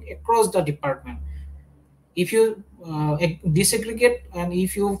spending across the department. If you disaggregate and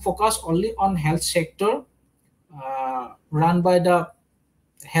if you focus only on health sector run by the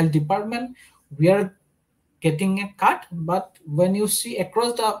health department, we are getting a cut. But when you see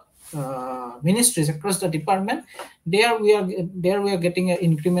across the ministries, across the department, there we are getting an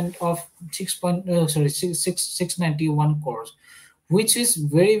increment of 691 crores, which is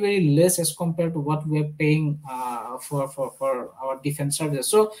very, very less as compared to what we are paying for our defense services.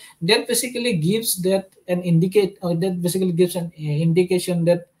 So that basically gives that an indication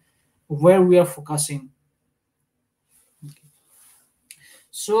that where we are focusing.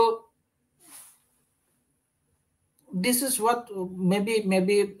 So this is what maybe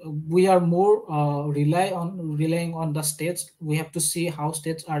we are more relying on the states. We have to see how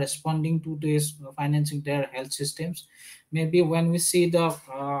states are responding to this, financing their health systems. Maybe when we see the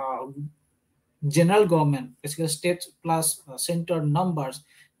general government, basically states plus center numbers,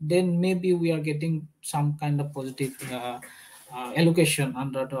 then maybe we are getting some kind of positive allocation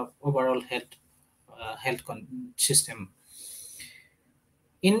under the overall health system.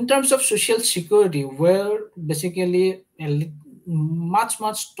 In terms of social security, where basically much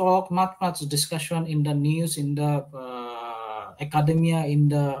talk, much discussion in the news, in the academia,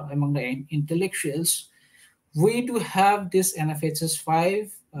 among the intellectuals, we do have this NFHS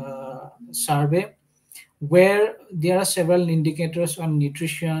 5 survey, where there are several indicators on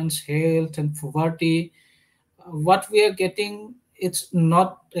nutrition, health, and poverty. What we are getting, it's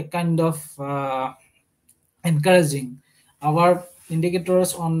not a kind of encouraging. Our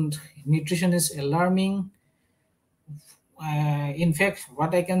indicators on nutrition is alarming. In fact,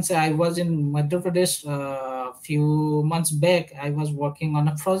 what I can say, I was in Madhya Pradesh a few months back. I was working on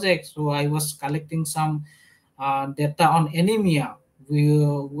a project, so I was collecting some data on anemia.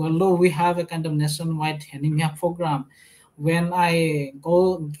 Although we have a kind of nationwide anemia program, when I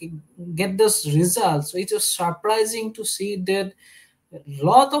get those results, it was surprising to see that a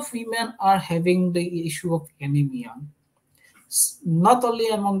lot of women are having the issue of anemia. Not only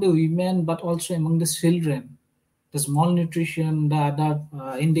among the women, but also among the children. The malnutrition, the other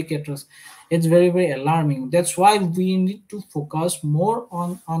indicators, it's very, very alarming. That's why we need to focus more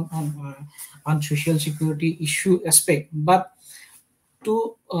on social security issue aspect. But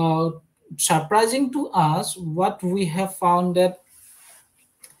to surprising to us, what we have found that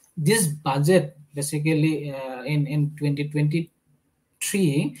this budget basically in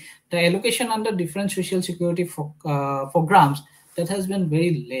 2023, the allocation under different social security programs, that has been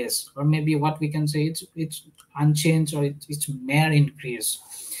very less, or maybe what we can say, it's unchanged, or it's mere increase.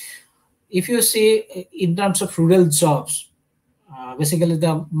 If you see in terms of rural jobs, basically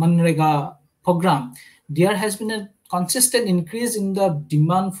the Manrega program, there has been a consistent increase in the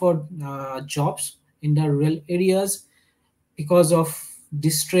demand for jobs in the rural areas because of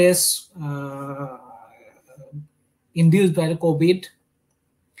distress induced by the COVID,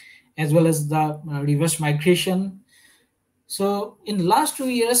 as well as the reverse migration. So in last 2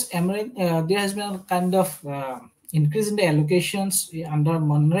 years, there has been a kind of increase in the allocations under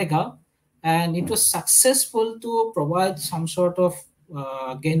Manrega, and it was successful to provide some sort of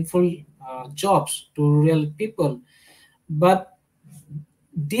gainful jobs to rural people. But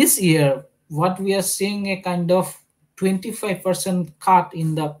this year, what we are seeing a kind of 25% cut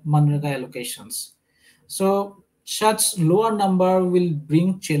in the Manrega allocations. So such lower number will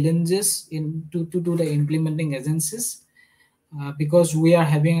bring challenges to the implementing agencies, because we are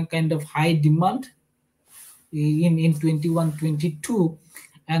having a kind of high demand in 21-22,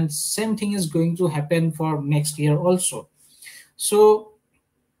 and same thing is going to happen for next year also. So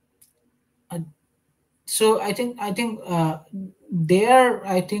I think there,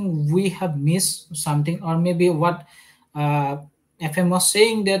 I think we have missed something, or maybe what FM was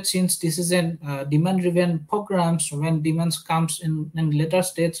saying, that since this is a demand-driven programs, when demands comes in later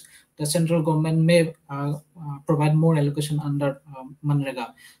stages, the central government may provide more allocation under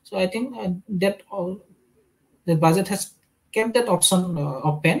Manrega. So I think that the budget has kept that option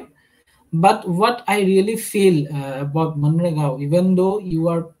open. But what I really feel about Manrega, even though you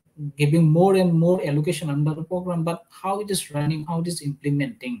are giving more and more allocation under the program, but how it is running, how it is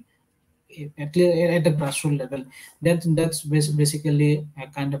implementing at the grassroots level, that's basically a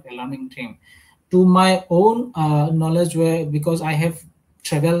kind of alarming thing. To my own knowledge, because I have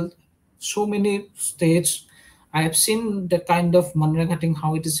traveled so many states, I have seen the kind of Manrega thing,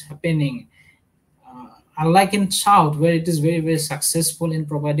 how it is happening. Unlike in South, where it is very, very successful in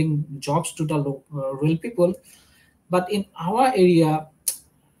providing jobs to the rural people, but in our area,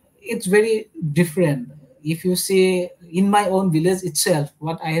 it's very different. If you see in my own village itself,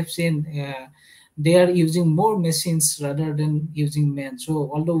 what I have seen, they are using more machines rather than using men. So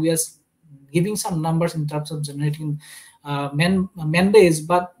although we are giving some numbers in terms of generating man days,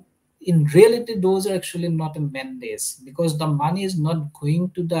 but in reality, those are actually not man days, because the money is not going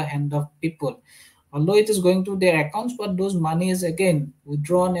to the hand of people. Although it is going to their accounts, but those money is again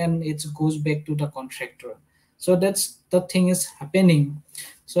withdrawn and it goes back to the contractor. So that's the thing is happening.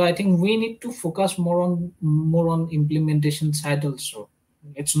 So I think we need to focus more on implementation side also.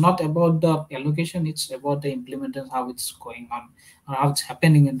 It's not about the allocation, it's about the implementation, how it's going on, or how it's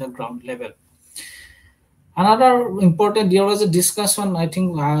happening in the ground level. Another important, there was a discussion, I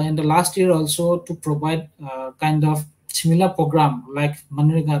think, in the last year also, to provide kind of similar program like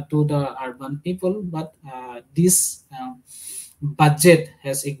Manrega to the urban people, but this budget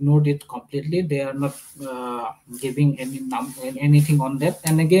has ignored it completely. They are not giving anything on that.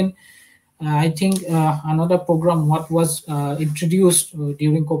 And again, I think another program what was introduced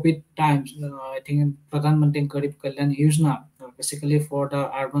during COVID times, I think Pradhan Mantri Garib Kalyan Yojana, basically for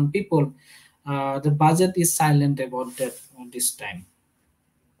the urban people, the budget is silent about that this time.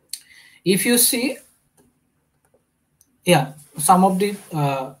 If you see, some of the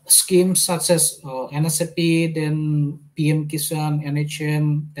schemes such as NSAP, then PM Kisan,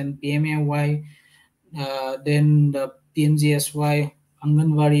 NHM, then PMAY, then the PMGSY,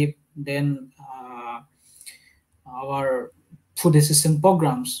 Anganwadi, then our food assistance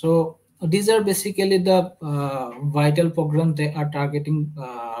programs. So these are basically the vital programs they are targeting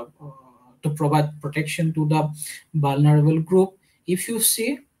to provide protection to the vulnerable group. If you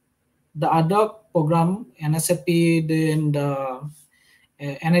see, the other program, NSFP, then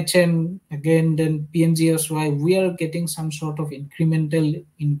NHN, again, then PMGSY, we are getting some sort of incremental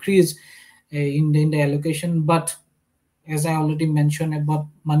increase in the allocation. But as I already mentioned about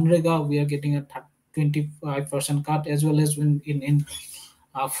Manrega, we are getting a 25% cut, as well as in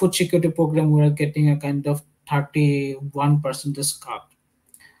food security program, we are getting a kind of 31% cut.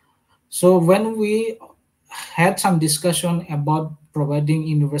 So when we had some discussion about providing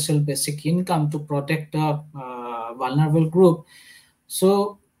universal basic income to protect the vulnerable group,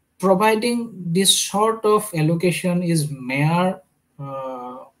 so providing this sort of allocation is mere.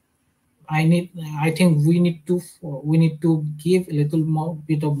 I think we need to give a little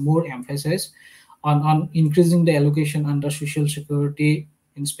more emphasis on increasing the allocation under social security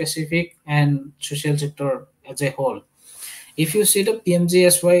in specific and social sector as a whole. If you see the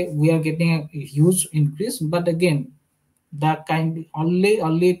PMJSY, we are getting a huge increase, but again, that kind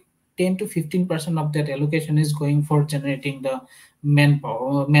only 10 to 15% of that allocation is going for generating the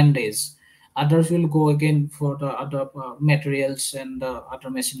manpower, man days. Others will go again for the other materials and the other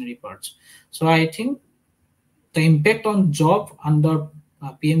machinery parts. So I think the impact on job under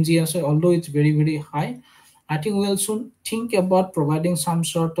PMGSI, although it's very high, I think we also think about providing some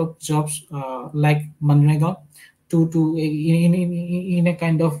sort of jobs like Manrega in a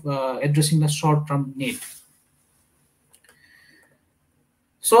kind of addressing the short-term need.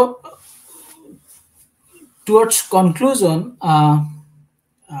 So towards conclusions,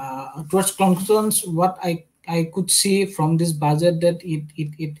 what I could see from this budget that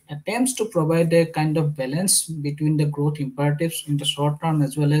it attempts to provide a kind of balance between the growth imperatives in the short term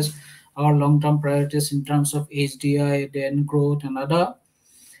as well as our long-term priorities in terms of HDI, then growth and other.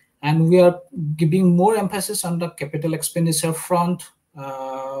 And we are giving more emphasis on the capital expenditure front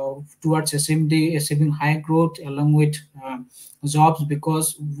towards achieving high growth along with jobs,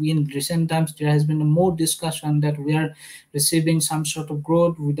 because in recent times there has been more discussion that we are receiving some sort of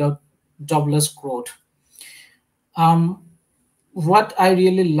growth without jobless growth. What I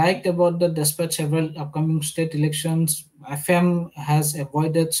really liked about despite several upcoming state elections, FM has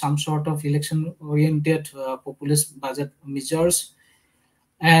avoided some sort of election-oriented populist budget measures.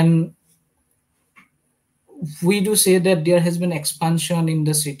 And we do say that there has been expansion in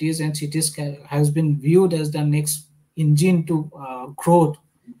the cities, and cities has been viewed as the next engine to growth.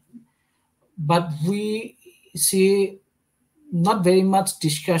 But we see not very much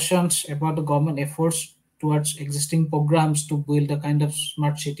discussions about the government efforts towards existing programs to build a kind of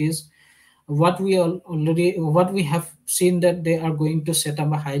smart cities. What we have seen that they are going to set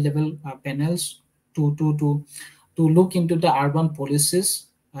up a high-level panels to look into the urban policies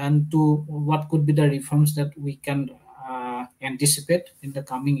and to what could be the reforms that we can anticipate in the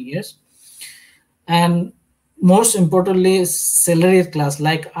coming years. And most importantly, salaried class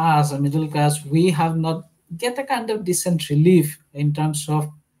like us, a middle class, we have not get a kind of decent relief in terms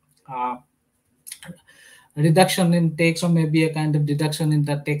of reduction in tax, or maybe a kind of deduction in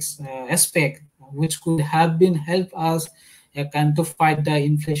the tax aspect, which could have been help us a kind of fight the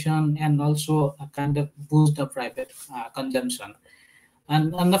inflation and also a kind of boost the private consumption.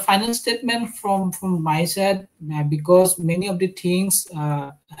 And the final statement from my side, because many of the things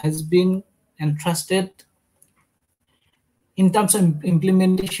has been entrusted in terms of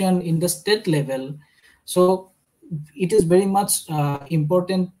implementation in the state level, so it is very much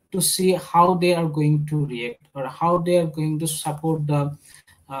important to see how they are going to react or how they are going to support the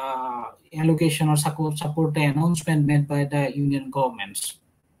allocation or support the announcement made by the union governments.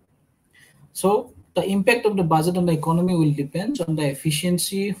 So the impact of the budget on the economy will depend on the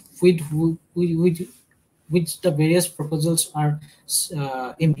efficiency with which the various proposals are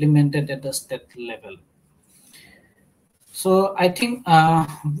implemented at the state level. So I think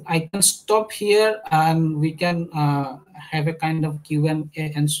I can stop here, and we can have a kind of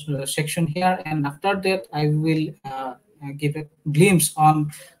Q&A section here. And after that, I will give a glimpse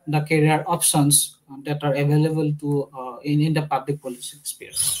on the career options that are available to in the public policy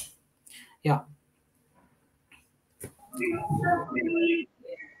sphere. Yeah.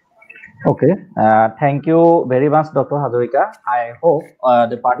 Okay, thank you very much, Dr. Hazarika. I hope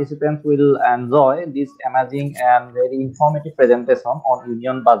the participants will enjoy this amazing and very informative presentation on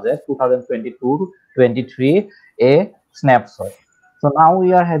Union Budget 2022-23, a snapshot. So now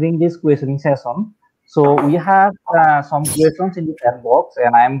we are having this questioning session. So we have some questions in the chat box,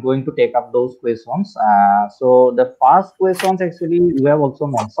 and I am going to take up those questions. So the first questions actually you have also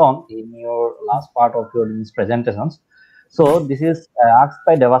mentioned in your last part of your presentations. So this is asked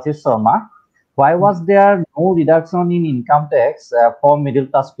by Devasis Sharma. Why was there no reduction in income tax for middle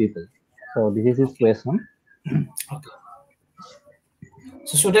class people? So this is his question. Okay.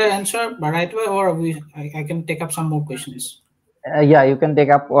 So should I answer right away, or I can take up some more questions? Yeah, you can take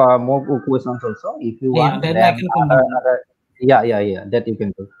up more questions also if you Yeah, want. then I Then can continue. yeah, that you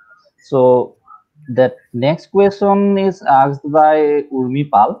can do. So that next question is asked by Urmi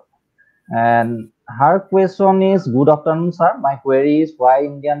Pal, and her question is, good afternoon, sir. My query is why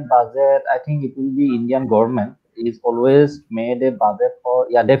Indian budget, I think it will be Indian government, is always made a budget for,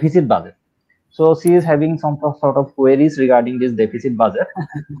 yeah, deficit budget. So she is having some sort of queries regarding this deficit budget.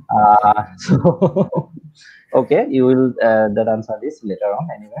 So okay, you will that answer this later on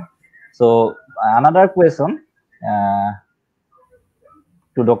anyway. So another question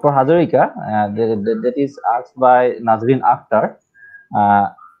to Dr. Hazarika, that is asked by Nazreen Akhtar. Uh,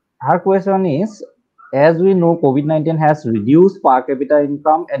 Her question is, as we know, COVID-19 has reduced per capita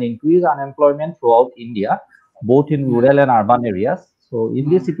income and increased unemployment throughout India, both in rural and urban areas. So in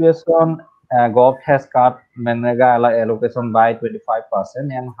this situation, Gov has cut Manrega allocation by 25%.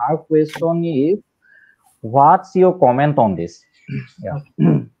 And her question is, what's your comment on this? Yeah.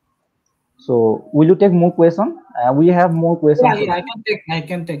 So will you take more questions? We have more questions. Yeah, I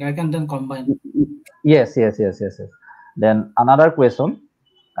can then combine. Yes. Then another question.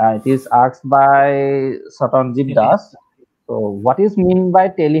 It is asked by Satanjit Das. So what is mean by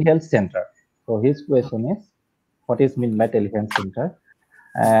telehealth center? So his question is, what is mean by telehealth center?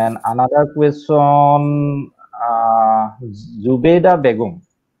 And another question, Zubeda Begum.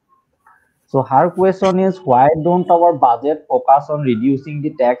 So her question is, why don't our budget focus on reducing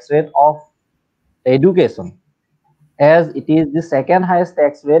the tax rate of education, as it is the second highest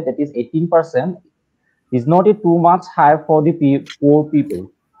tax rate, that is 18%, is not it too much high for the poor people?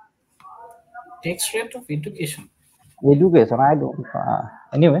 Tax rate of education. Education, I don't.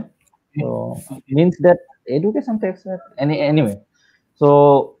 Anyway, so means that education tax rate. Anyway,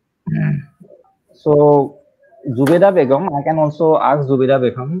 so so Zubeda Begum, I can also ask Zubeda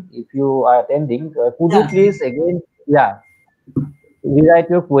Begum, if you are attending, could you please again, yeah, rewrite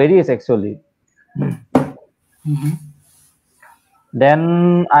your queries actually.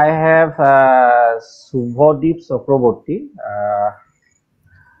 Then I have Subhodip Chakraborty.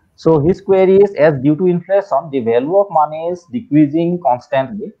 So his query is, as due to inflation, the value of money is decreasing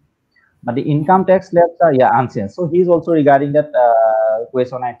constantly, but the income tax slabs are unchanged. So he's also regarding that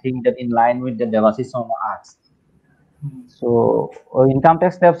question, I think that in line with the Devashish Sharma asked. So income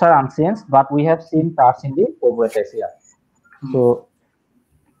tax slabs are unchanged, but we have seen cuts in the corporate tax here. So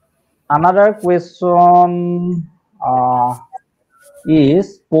another question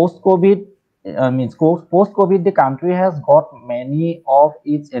is, post-COVID, means post-COVID, the country has got many of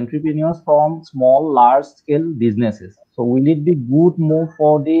its entrepreneurs from small, large-scale businesses. So will it be good move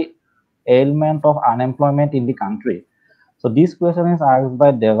for the ailment of unemployment in the country? So this question is asked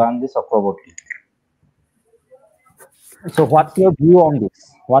by Devanji Chakraborty. So what's your view on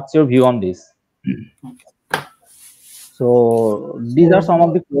this? What's your view on this? So these are some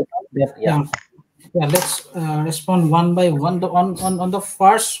of the questions that, yeah, let's respond one by one. On the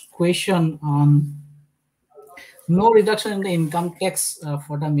first question on no reduction in the income tax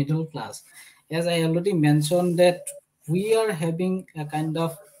for the middle class, as I already mentioned that we are having a kind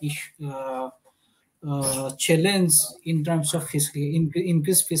of issue, challenge in terms of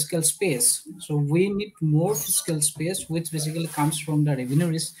increased fiscal space. So we need more fiscal space, which basically comes from the revenue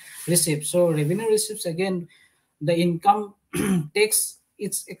receipts. So revenue receipts, again, the income tax,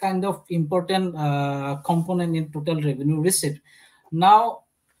 it's a kind of important component in total revenue receipt. Now,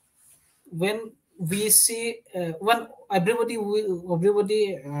 when we see when everybody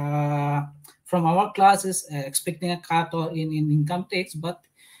from our class is expecting a cut or in income tax, but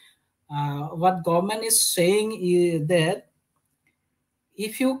what government is saying is that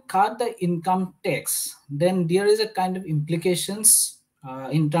if you cut the income tax, then there is a kind of implications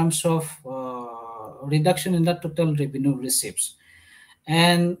in terms of reduction in the total revenue receipts.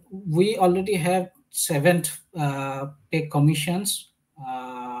 And we already have 7 pay commissions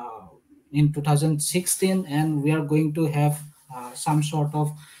in 2016, and we are going to have some sort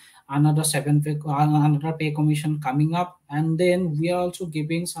of another another pay commission coming up, and then we are also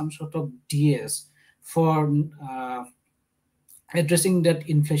giving some sort of DS for addressing that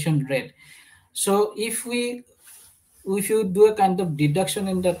inflation rate. So if you do a kind of deduction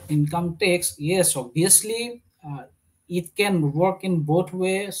in the income tax, yes, obviously it can work in both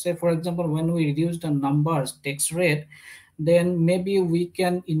ways. Say, for example, when we reduce the numbers tax rate, then maybe we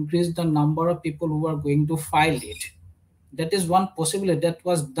can increase the number of people who are going to file it. That is one possibility that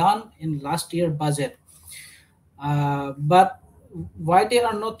was done in last year budget. But why they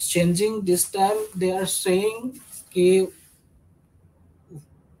are not changing this time? They are saying, okay,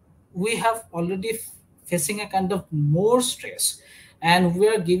 we have already facing a kind of more stress, and we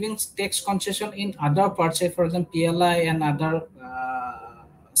are giving tax concession in other parts, say for example PLI and other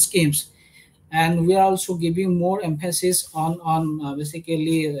schemes, and we are also giving more emphasis on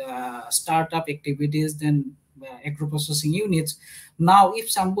basically startup activities than agro processing units. Now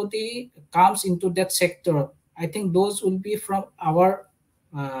if somebody comes into that sector, I think those will be from our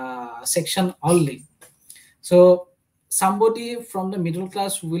section only. So somebody from the middle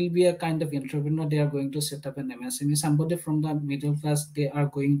class will be a kind of entrepreneur. They are going to set up an MSME. Somebody from the middle class, they are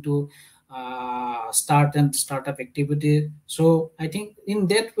going to start and startup activity. So I think in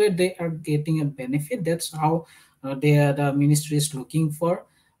that way they are getting a benefit. That's how the ministry is looking for.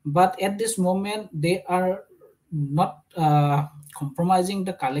 But at this moment, they are not compromising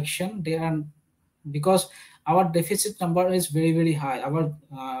the collection. They are, because our deficit number is very high.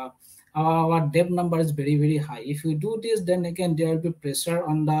 Our debt number is very high. If we do this, then again there will be pressure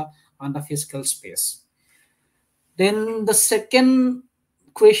on the fiscal space. Then the second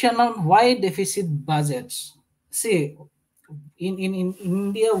question on why deficit budgets. See, in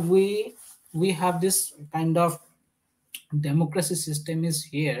India we have this kind of democracy system is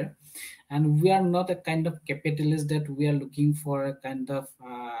here, and we are not a kind of capitalist that we are looking for a kind of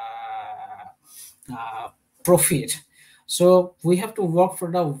profit. So we have to work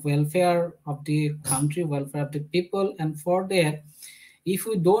for the welfare of the country, welfare of the people, and for that, if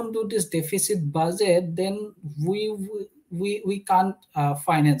we don't do this deficit budget, then we can't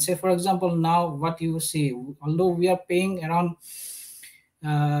finance. Say for example, now what you see, although we are paying around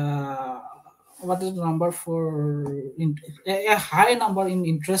what is the number for a high number in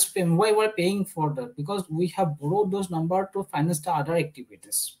interest payment. Why we're paying for that? Because we have borrowed those number to finance the other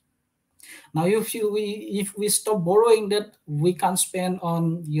activities. Now if we stop borrowing that, we can spend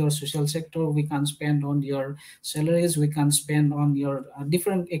on your social sector, we can spend on your salaries, we can spend on your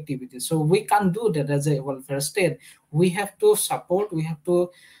different activities. So we can't do that as a welfare state. We have to support, we have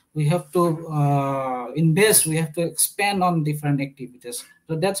to invest, we have to expand on different activities.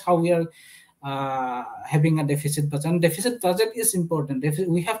 So that's how we are having a deficit budget. And deficit budget is important.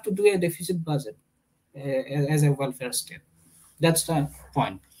 We have to do a deficit budget as a welfare state. That's the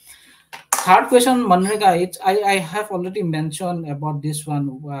point. Third question, Manrega, I have already mentioned about this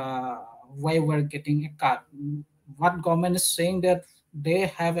one, why we're getting a cut. What government is saying that they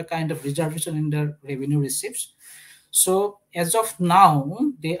have a kind of reservation in their revenue receipts. So as of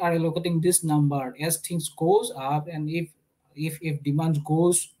now, they are allocating this number. As things goes up, and if demands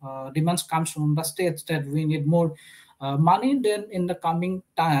comes from the states that we need more money, then in the coming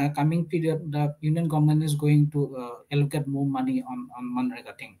period, the union government is going to allocate more money on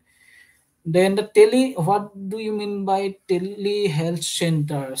Manrega thing. Then the what do you mean by tele health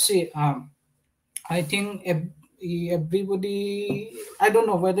center? See, I think everybody, I don't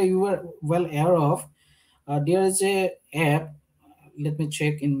know whether you were well aware of, there is a app. Let me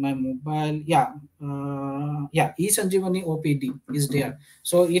check in my mobile. Yeah, eSanjeevani OPD is there.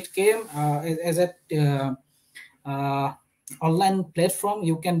 So it came as a online platform.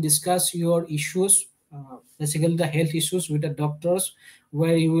 You can discuss your issues, basically the health issues with the doctors,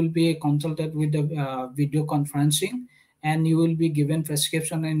 where you will be consulted with the video conferencing, and you will be given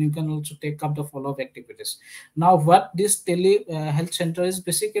prescription, and you can also take up the follow-up activities. Now what this tele health center is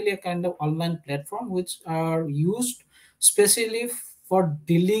basically a kind of online platform which are used specially for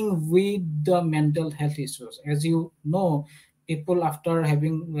dealing with the mental health issues. As you know, people after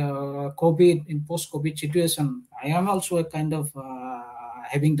having COVID, in post-COVID situation, I am also a kind of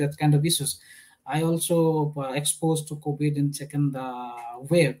having that kind of issues. I also exposed to COVID in second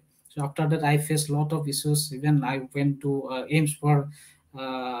wave. So after that, I faced a lot of issues. Even I went to AIMS for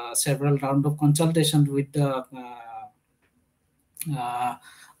several rounds of consultation with the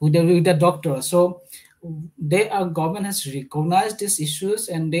doctor. So government has recognized these issues,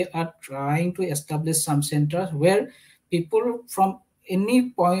 and they are trying to establish some centers where people from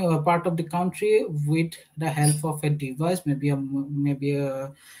any part of the country, with the help of a device, maybe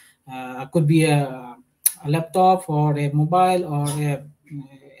could be a laptop or a mobile or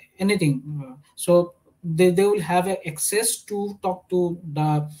anything. So they will have access to talk to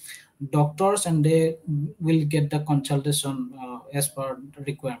the doctors, and they will get the consultation as per the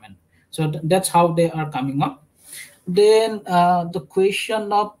requirement. So that's how they are coming up. Then the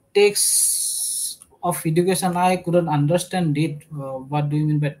question of takes of education, I couldn't understand it. What do you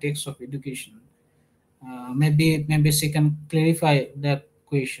mean by takes of education? Maybe she can clarify the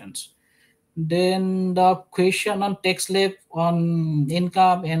questions. Then the question on tax slab on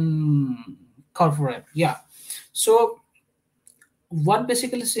income and corporate. Yeah. So what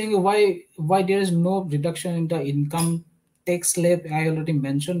basically saying why there is no reduction in the income tax slab, I already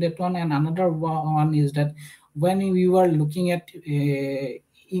mentioned that one. And another one is that when we were looking at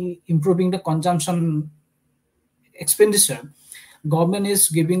improving the consumption expenditure, government is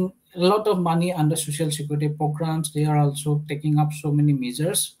giving a lot of money under social security programs. They are also taking up so many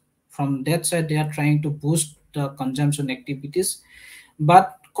measures. From that side, they are trying to boost the consumption activities.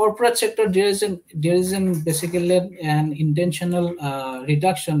 But corporate sector, there is basically an intentional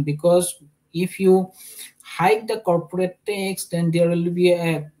reduction, because if you hike the corporate tax, then there will be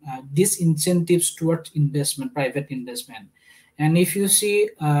a disincentives towards investment, private investment. And if you see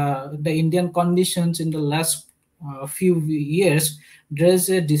the Indian conditions in the last few years, there is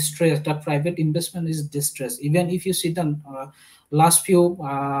a distress. The private investment is distressed. Even if you see the last few,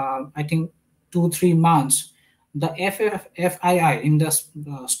 I think 2-3 months, the FII in the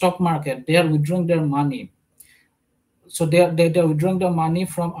stock market, they are withdrawing their money. So they are withdrawing the money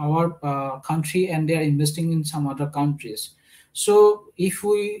from our country, and they are investing in some other countries. So if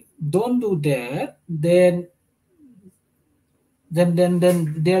we don't do that, then there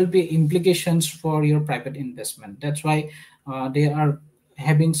will be implications for your private investment. That's why they are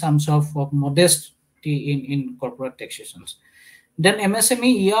having some sort of modesty in corporate taxations. Then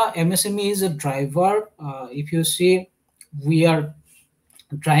MSME, yeah, MSME is a driver. If you see, we are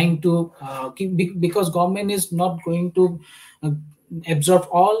trying to keep, because government is not going to absorb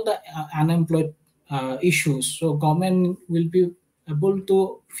all the unemployed issues. So government will be able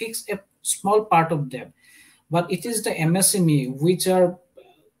to fix a small part of them. But it is the MSME which are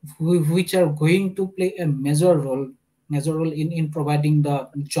going to play a major role in providing the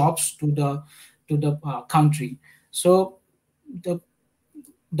jobs to the country. So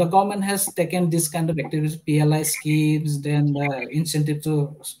the government has taken this kind of activities, PLI schemes, then incentive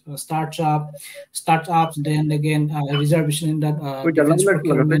to startups, then again reservation in the defense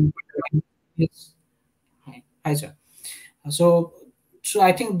procurement. Yes. Hi, sir. So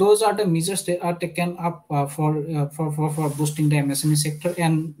I think those are the measures that are taken up for boosting the MSME sector,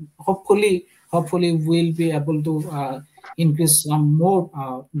 and hopefully we'll be able to increase some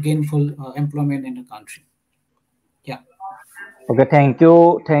more gainful employment in the country. Yeah. Okay, thank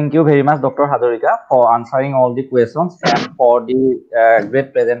you very much, Dr. Hazarika, for answering all the questions and for the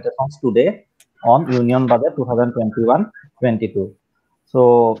great presentations today on Union Budget 2021-22.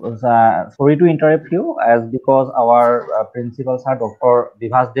 So sorry to interrupt you, as because our principal sir, Dr.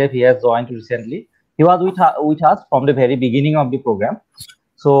 Vibhash Dev, he has joined recently. He was with us from the very beginning of the program.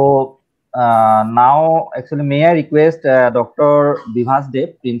 So now, actually, may I request Dr. Vibhash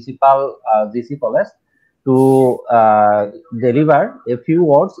Dev, principal GC College, to deliver a few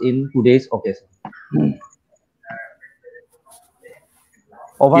words in today's occasion.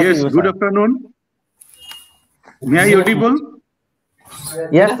 Over yes, to you, good sir. afternoon. May I audible?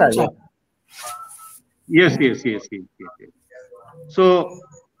 Yes, sir. Yes. So,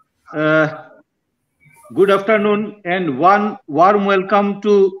 good afternoon and one warm welcome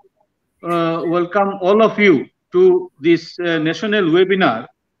to welcome all of you to this national webinar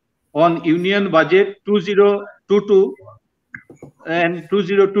on Union Budget 2022 and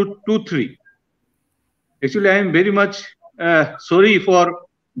 2023. Actually, I am very much sorry for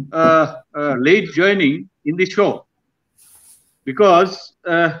late joining in the show, because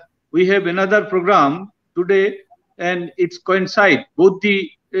we have another program today, and it's coincide both the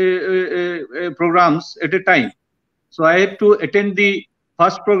programs at a time. So I had to attend the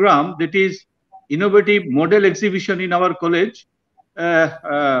first program, that is innovative model exhibition in our college.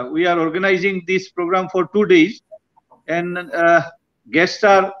 We are organizing this program for 2 days, and guests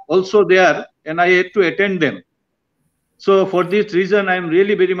are also there, and I had to attend them. So for this reason, I am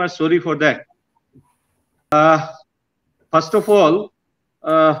really very much sorry for that. First of all,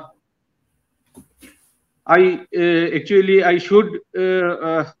 I should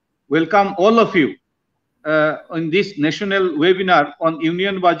welcome all of you on this national webinar on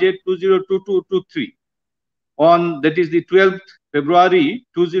Union Budget 2022-23, on that is the 12th February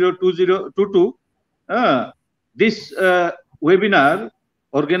 2022. This webinar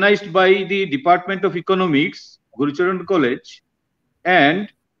organized by the Department of Economics, Gurucharan College,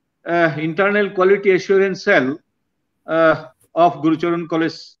 and Internal Quality Assurance Cell of Gurucharan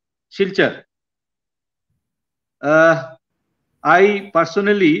College, Silchar. I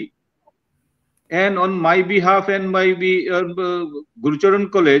personally, and on my behalf and my Gurucharan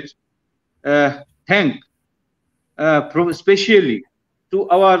College, thank especially to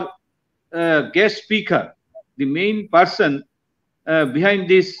our guest speaker, the main person behind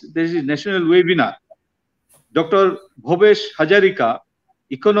this national webinar, Dr. Bhovesh Hazarika,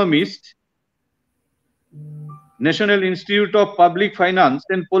 economist, National Institute of Public Finance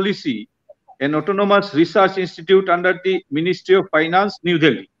and Policy, an autonomous research institute under the Ministry of Finance, New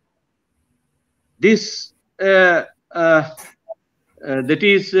Delhi. This that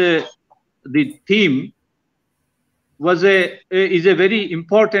is the theme is a very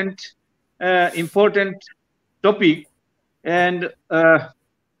important topic, and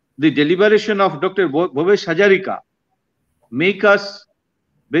the deliberation of Dr. Bhovesh Hazarika make us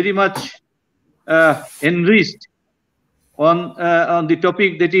very much enriched on the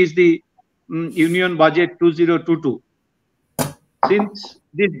topic, that is the Union Budget 2022. Since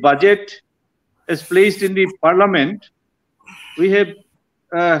this budget is placed in the Parliament, we have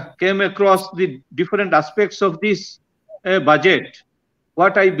came across the different aspects of this budget.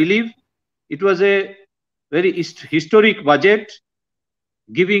 What I believe, it was a very historic budget,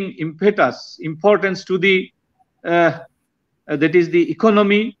 giving importance to the that is the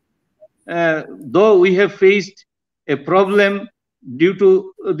economy. Though we have faced a problem due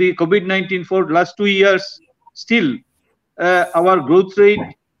to the COVID-19 for the last 2 years, still our growth rate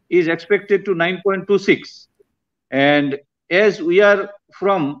is expected to 9.26. And as we are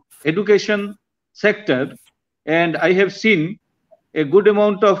from education sector, and I have seen a good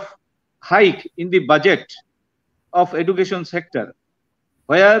amount of hike in the budget of education sector,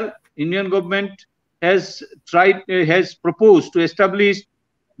 where Indian government has proposed to establish,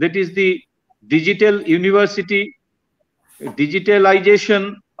 that is the digital university,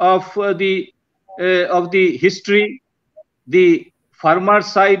 digitalization of the history. The farmer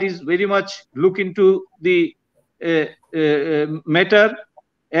side is very much look into the matter,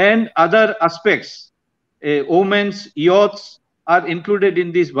 and other aspects, women's, youths are included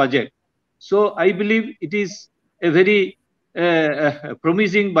in this budget. So I believe it is a very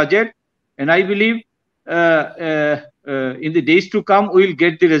promising budget, and I believe in the days to come we will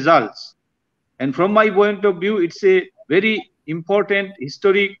get the results. And from my point of view, it's a very important,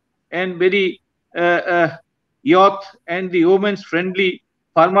 historic, and very youth and the women's friendly,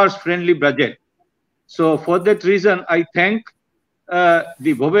 farmers friendly budget. So for that reason, I thank the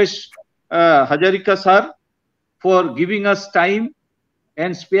Bhovesh Hazarika sir for giving us time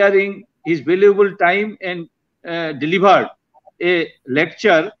and sparing his valuable time, and delivered a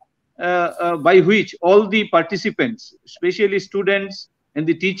lecture by which all the participants, especially students and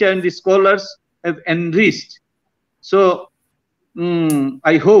the teacher and the scholars, have enriched. So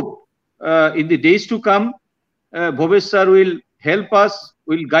I hope in the days to come, Bhovesh sir will help us,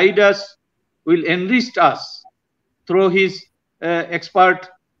 will guide us, will enrich us through his expert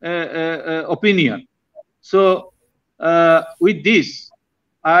opinion. So with this,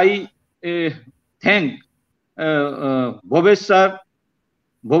 I thank Bhovesh sir,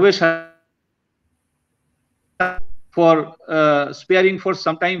 for sparing for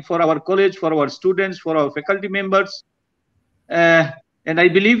some time for our college, for our students, for our faculty members, and I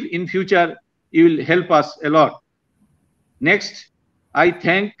believe in future you will help us a lot. Next, I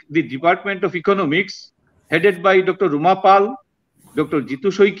thank the Department of Economics, headed by Dr. Ruma Pal, Dr.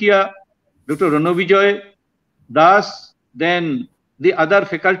 Jitu Soikia, Dr. Ranavijoy Das, then the other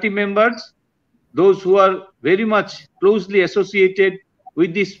faculty members, those who are very much closely associated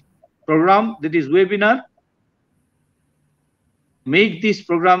with this program, that is webinar, make this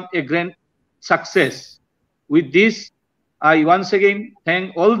program a grand success. With this, I once again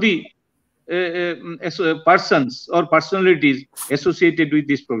thank all the persons or personalities associated with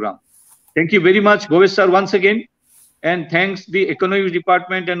this program. Thank you very much, Bhovesh sir, once again, and thanks the Economics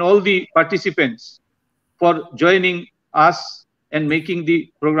Department and all the participants for joining us and making the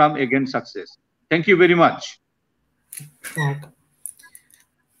program again success. Thank you very much.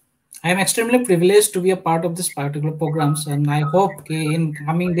 I am extremely privileged to be a part of this particular programs, and I hope in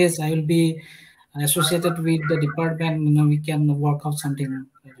coming days I will be associated with the department. We can work out something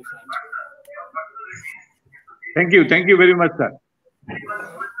different. Thank you very much, sir.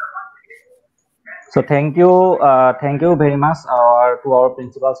 So thank you very much to our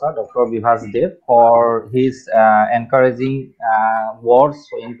principal sir, Dr. Bibhas Dev, for his encouraging words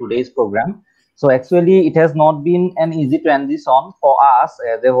in today's program. So actually, it has not been an easy transition for us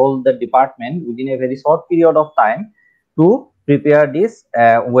as a whole the department within a very short period of time to prepare this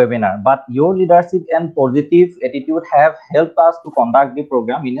webinar. But your leadership and positive attitude have helped us to conduct the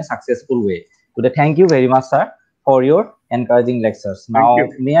program in a successful way. So thank you very much, sir, for your encouraging lectures. Now,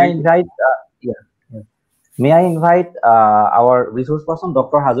 may I invite our resource person,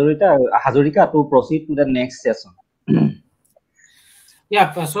 Dr. Hazarika, to proceed to the next session.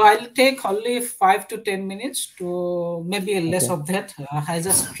 Yeah, so I'll take only 5 to 10 minutes to maybe less of that. I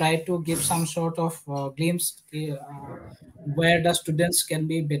just try to give some sort of glimpse where the students can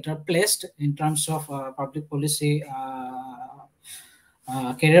be better placed in terms of public policy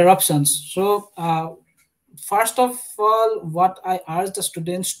career options. So first of all, what I urge the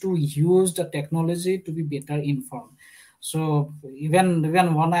students to use the technology to be better informed. So even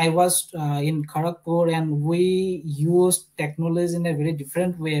when I was in Kharagpur, and we used technology in a very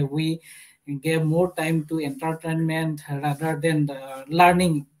different way, we gave more time to entertainment rather than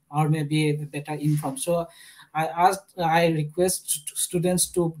learning or maybe better informed. So I request students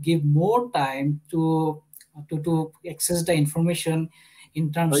to give more time to access the information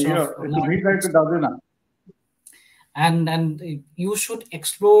in terms of learning. And you should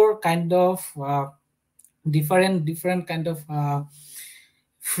explore kind of different kind of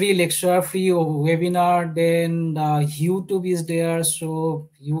free lecture, free webinar. Then YouTube is there, so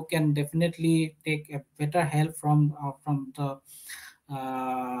you can definitely take a better help from the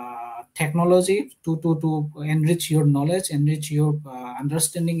technology to enrich your knowledge, enrich your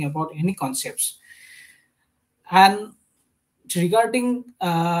understanding about any concepts. And regarding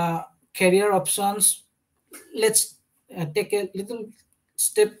career options, let's take a little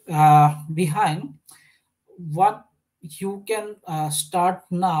step behind. What you can start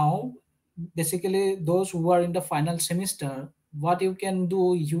now, basically those who are in the final semester, what you can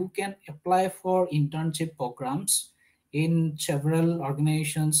do, you can apply for internship programs in several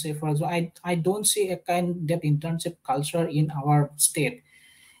organizations. Say for example, I don't see a kind that internship culture in our state.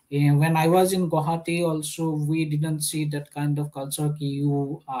 When I was in Guwahati also, we didn't see that kind of culture.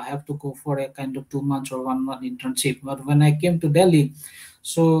 You have to go for a kind of 2 months or 1 month internship. But when I came to Delhi,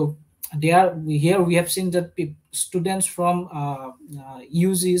 so here we have seen that students from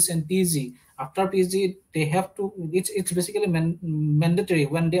UGs and PG, after PG, they have to, it's basically mandatory.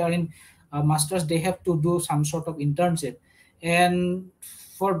 When they are in masters, they have to do some sort of internship. And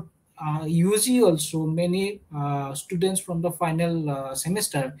for UG also, many students from the final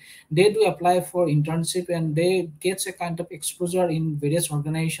semester, they do apply for internship, and they get a kind of exposure in various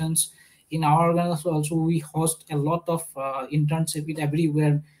organizations. In our organization also, we host a lot of internship in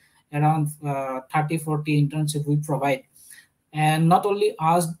everywhere, around 30-40 internship we provide. And not only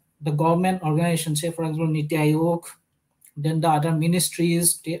us, the government organizations, say for example Niti Aayog, then the other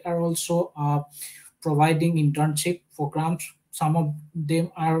ministries, they are also providing internship programs. Some of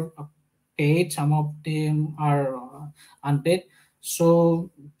them are paid, some of them are unpaid, so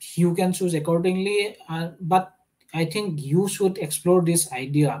you can choose accordingly. But I think you should explore this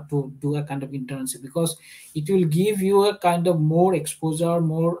idea to do a kind of internship, because it will give you a kind of more exposure,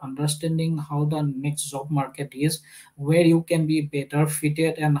 more understanding how the next job market is, where you can be better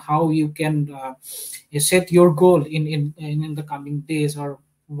fitted, and how you can set your goal in the coming days, or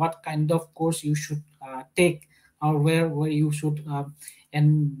what kind of course you should take, or where you should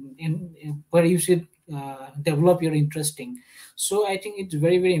and where you should develop your interesting. So I think it's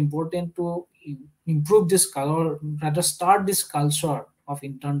very important to improve this color, rather start this culture of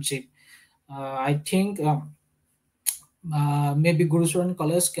internship. I think maybe Gurucharan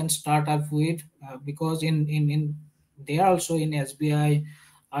College can start up with, because in they are also in SBI,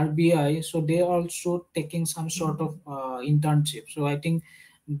 RBI, so they are also taking some sort of internship. So I think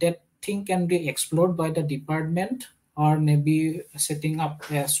that thing can be explored by the department, or maybe setting up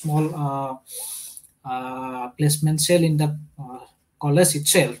a small placement cell in the college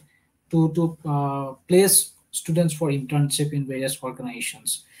itself to place students for internship in various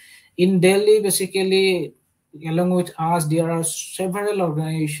organizations. In Delhi, basically, along with us, there are several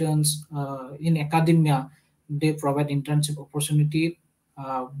organizations in academia. They provide internship opportunity.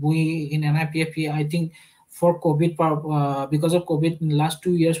 We in NIPFP, I think for COVID, because of COVID, in the last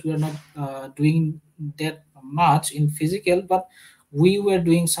 2 years, we are not doing that much in physical, but we were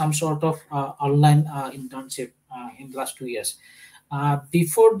doing some sort of online internship in the last 2 years.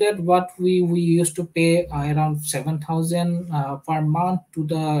 Before that, what we used to pay around 7,000 per month to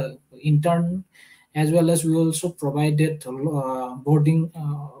the intern, as well as we also provided boarding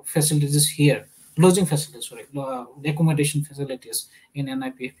facilities here, lodging facilities, sorry, accommodation facilities in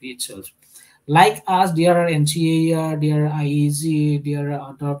NIPFP itself. Like us, there are NCAR, there are IEG, there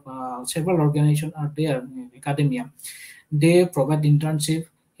are other several organizations are there in academia. They provide internship,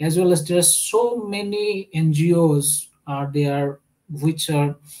 as well as there are so many NGOs are there which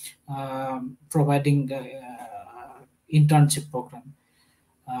are providing internship program.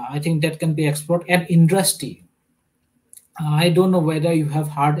 I think that can be explored. And industry, I don't know whether you have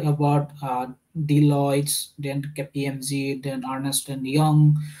heard about Deloitte, then KPMG, then Ernst and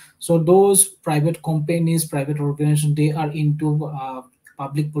Young. So those private companies, private organizations, they are into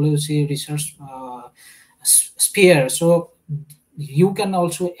public policy research sphere. So you can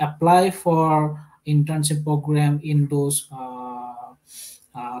also apply for internship program in those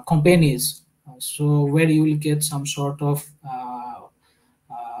companies. So where you will get some sort of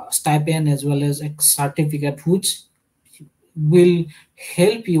stipend as well as a certificate, which will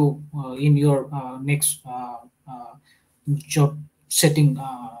help you in your next job setting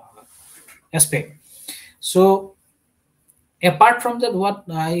aspect. So apart from that, what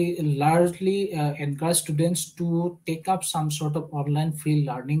I largely encourage students to take up some sort of online free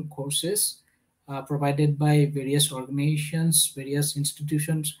learning courses provided by various organizations, various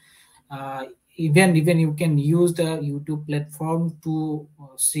institutions. Even you can use the YouTube platform to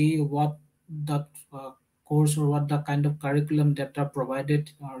see what the course or what the kind of curriculum that are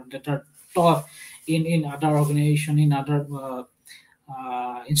provided or that are taught in other organization, in other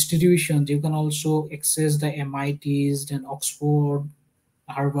institutions. You can also access the MITs, then Oxford,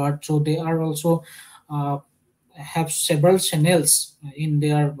 Harvard. So they are also uh, have several channels in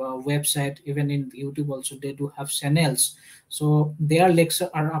their website. Even in YouTube also they do have channels, so their lectures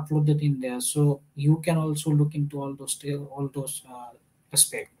are uploaded in there, so you can also look into all those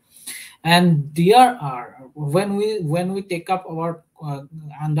aspects. And there are, when we take up our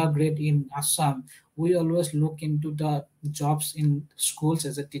undergrad in Assam, we always look into the jobs in schools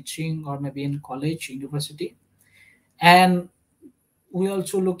as a teaching or maybe in college, university, and we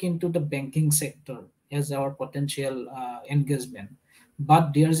also look into the banking sector as our potential engagement.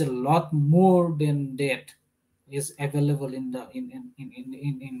 But there's a lot more than that is available in the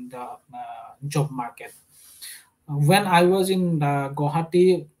in the job market. When I was in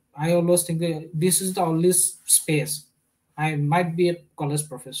Guwahati, I always think that this is the only space I might be a college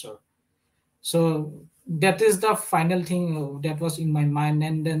professor. So that is the final thing that was in my mind.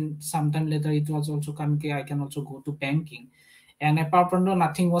 And then sometime later it was also coming, okay, I can also go to banking. And apart from that,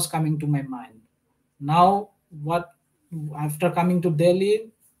 nothing was coming to my mind. Now, what after coming to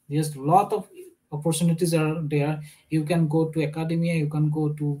Delhi, there's a lot of opportunities are there. You can go to academia, you can go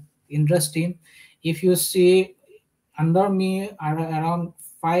to industry. If you see under me are around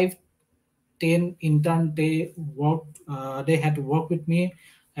 5-10 intern, they had to work with me,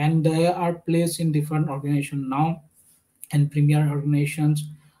 and they are placed in different organizations now and premier organizations.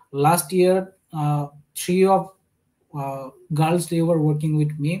 Last year, three of girls, they were working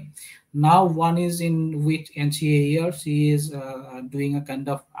with me. Now one is in with NCAR. She is doing a kind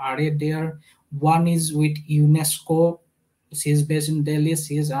of RA there. One is with UNESCO. She is based in Delhi.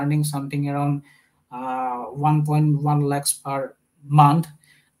 She is earning something around 1.1 lakhs per month.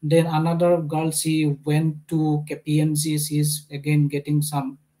 Then another girl, she went to KPMG. She is again getting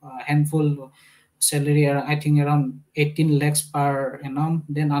some handful salary, I think around 18 lakhs per annum.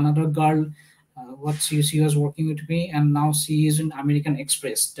 Then another girl, she was working with me, and now she is in American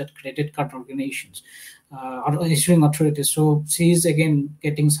Express, that credit card organizations, or issuing authorities. So she is again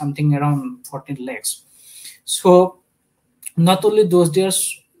getting something around 14 lakhs. So not only those,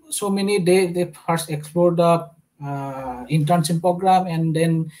 there's so many. They first explore the internship program, and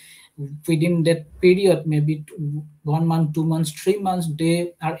then within that period, maybe 1 month, 2 months, 3 months,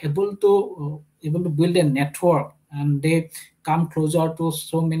 they are able to build a network, and they come closer to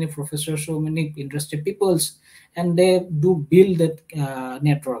so many professors, so many interested peoples, and they do build that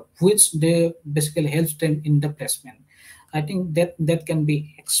network, which they basically helps them in the placement. I think that can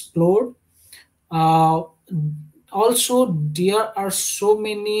be explored. uh, Also, there are so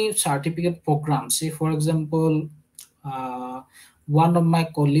many certificate programs. Say for example, one of my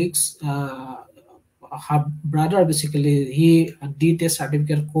colleagues, her brother, basically he did a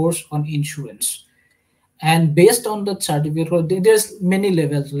certificate course on insurance, and based on the certificate there's many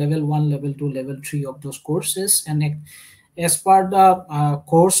levels: level 1, level 2, level 3 of those courses. And as per the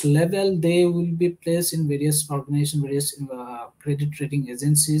course level, they will be placed in various organizations, various credit rating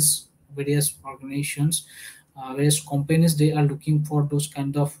agencies, various organizations, various companies. They are looking for those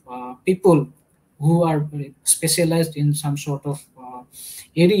kind of people who are very specialized in some sort of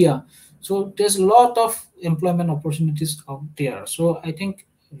area. So there's a lot of employment opportunities out there. So I think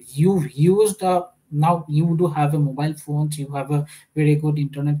you use the, now you do have a mobile phones, you have a very good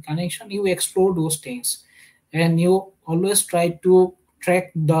internet connection, you explore those things, and you always try to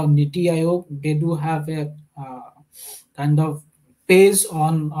track the Niti Aayog. They do have a kind of page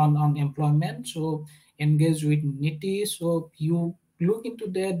on employment, so engage with Niti. So you look into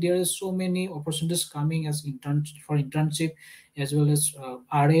that. There is so many opportunities coming as internship, as well as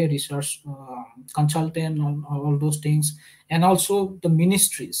RA, research consultant, all those things. And also the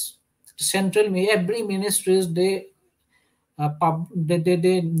ministries, every ministries, they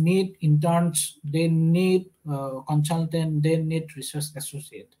need interns, they need consultant, they need research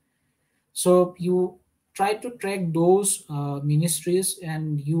associate. So you try to track those ministries,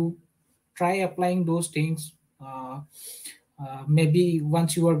 and you try applying those things. Maybe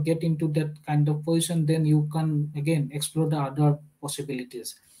once you are get into that kind of position, then you can again explore the other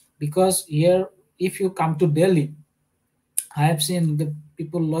possibilities. because here, if you come to Delhi, I have seen the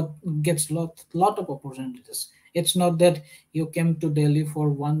people gets lot of opportunities. It's not that you came to Delhi for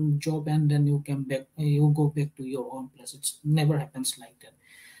one job and then you go back to your own place. It never happens like that.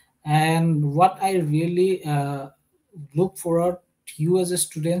 And what I really look forward to you as a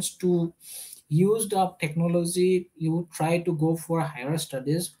students to use the technology. You try to go for higher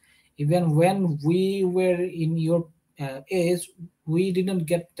studies. Even when we were in your age, we didn't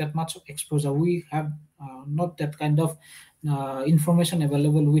get that much of exposure. We have not that kind of information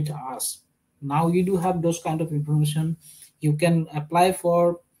available with us. Now you do have those kind of information. You can apply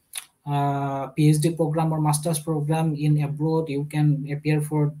for PhD program or master's program in abroad. You can appear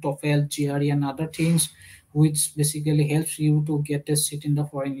for TOEFL, GRE, and other things, which basically helps you to get a seat in the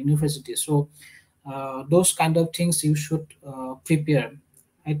foreign university. So those kind of things you should prepare.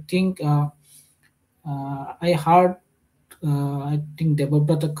 I think I heard. I think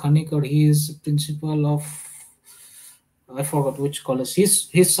Debabrata Khanikar, he is principal of, I forgot which college.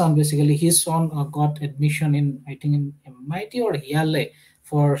 His son, basically his son got admission in, I think, in MIT or Yale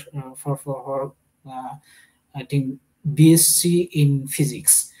for I think BSc in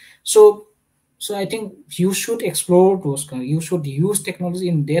physics. So I think you should explore those kind. You should use technology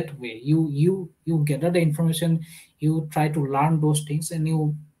in that way. You gather the information, you try to learn those things, and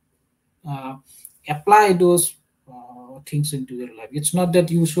you apply those things into your life. It's not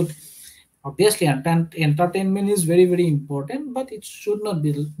that you should. Obviously, entertainment is very, very important, but it should not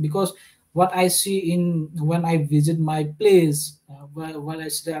be, because what I see in when I visit my place, while I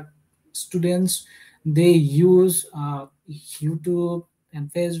see that students, they use YouTube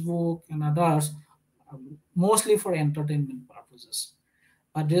and Facebook and others mostly for entertainment purposes.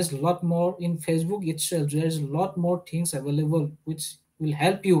 But there's a lot more in Facebook itself. There's a lot more things available which will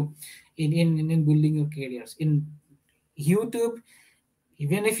help you in building your careers. In YouTube,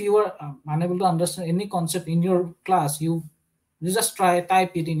 even if you are unable to understand any concept in your class, you just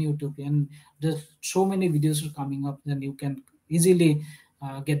type it in YouTube, and there's so many videos are coming up. Then you can easily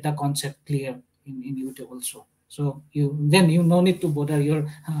get the concept clear in YouTube also. So you no need to bother your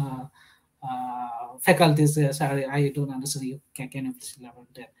faculties. Sorry, I don't understand. You can you please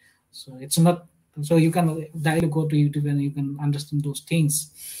elaborate that? So it's not. So you can directly go to YouTube and you can understand those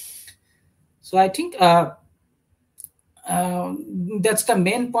things. So I think. That's the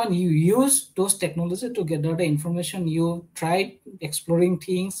main point. You use those technology to gather the information. You try exploring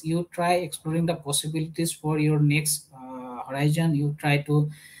things. You try exploring the possibilities for your next horizon. You try to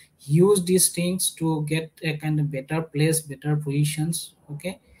use these things to get a kind of better place, better positions.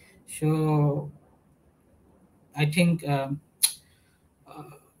 Okay, so I think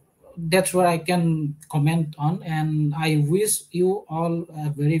that's what I can comment on, and I wish you all a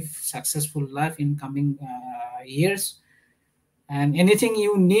very successful life in coming years. And anything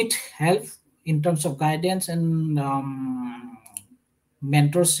you need help in terms of guidance and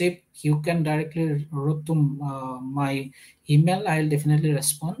mentorship, you can directly write to my email. I'll definitely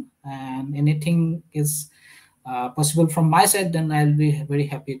respond. And anything is possible from my side, then I'll be very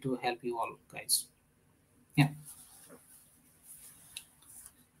happy to help you all guys. Yeah.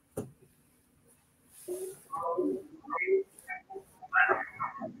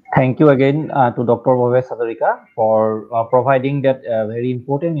 Thank you again to Dr. Bhavesh Hazarika for providing that very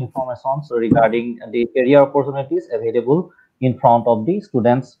important information regarding the career opportunities available in front of the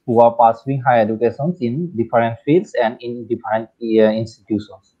students who are pursuing higher education in different fields and in different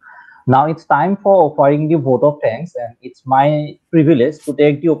institutions. Now it's time for offering the vote of thanks, and it's my privilege to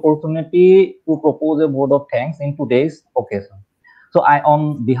take the opportunity to propose a vote of thanks in today's occasion. So I,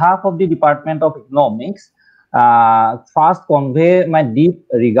 on behalf of the Department of Economics, first convey my deep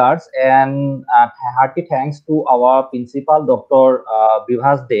regards and hearty thanks to our principal, Dr.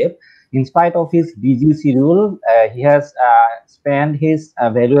 Bibhas Dev. In spite of his busy schedule, he has spent his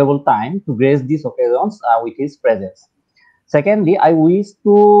valuable time to grace these occasions with his presence. Secondly, I wish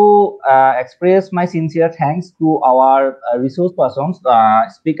to express my sincere thanks to our resource persons,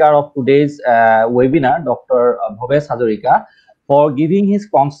 speaker of today's webinar, Dr. Bhavesh Hazarika, for giving his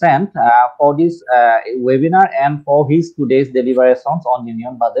consent for this webinar and for his today's deliberations on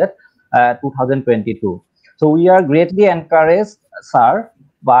Union Budget 2022. So we are greatly encouraged, sir,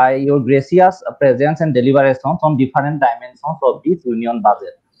 by your gracious presence and deliberations on different dimensions of this Union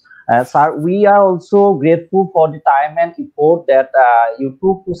Budget. Sir, we are also grateful for the time and effort that you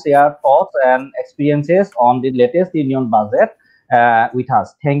took to share thoughts and experiences on the latest Union Budget with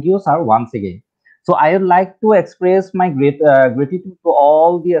us. Thank you, sir, once again. So I would like to express my gratitude to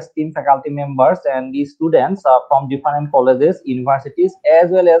all the esteemed faculty members and the students from different colleges, universities,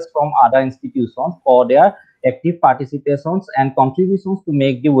 as well as from other institutions for their active participations and contributions to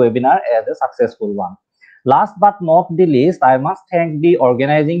make the webinar as a successful one. Last but not the least, I must thank the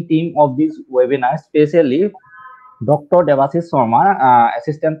organizing team of this webinar, especially Dr. Devashish Sharma,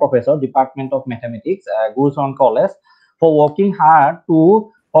 Assistant Professor, Department of Mathematics, Gurucharan College, for working hard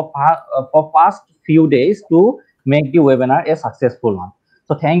for past few days to make the webinar a successful one.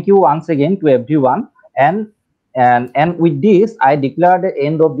 So thank you once again to everyone. And with this, I declare the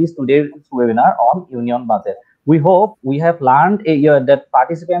end of this today's webinar on Union Budget. We hope we have learned that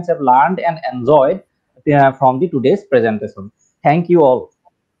participants have learned and enjoyed from the today's presentation. Thank you all.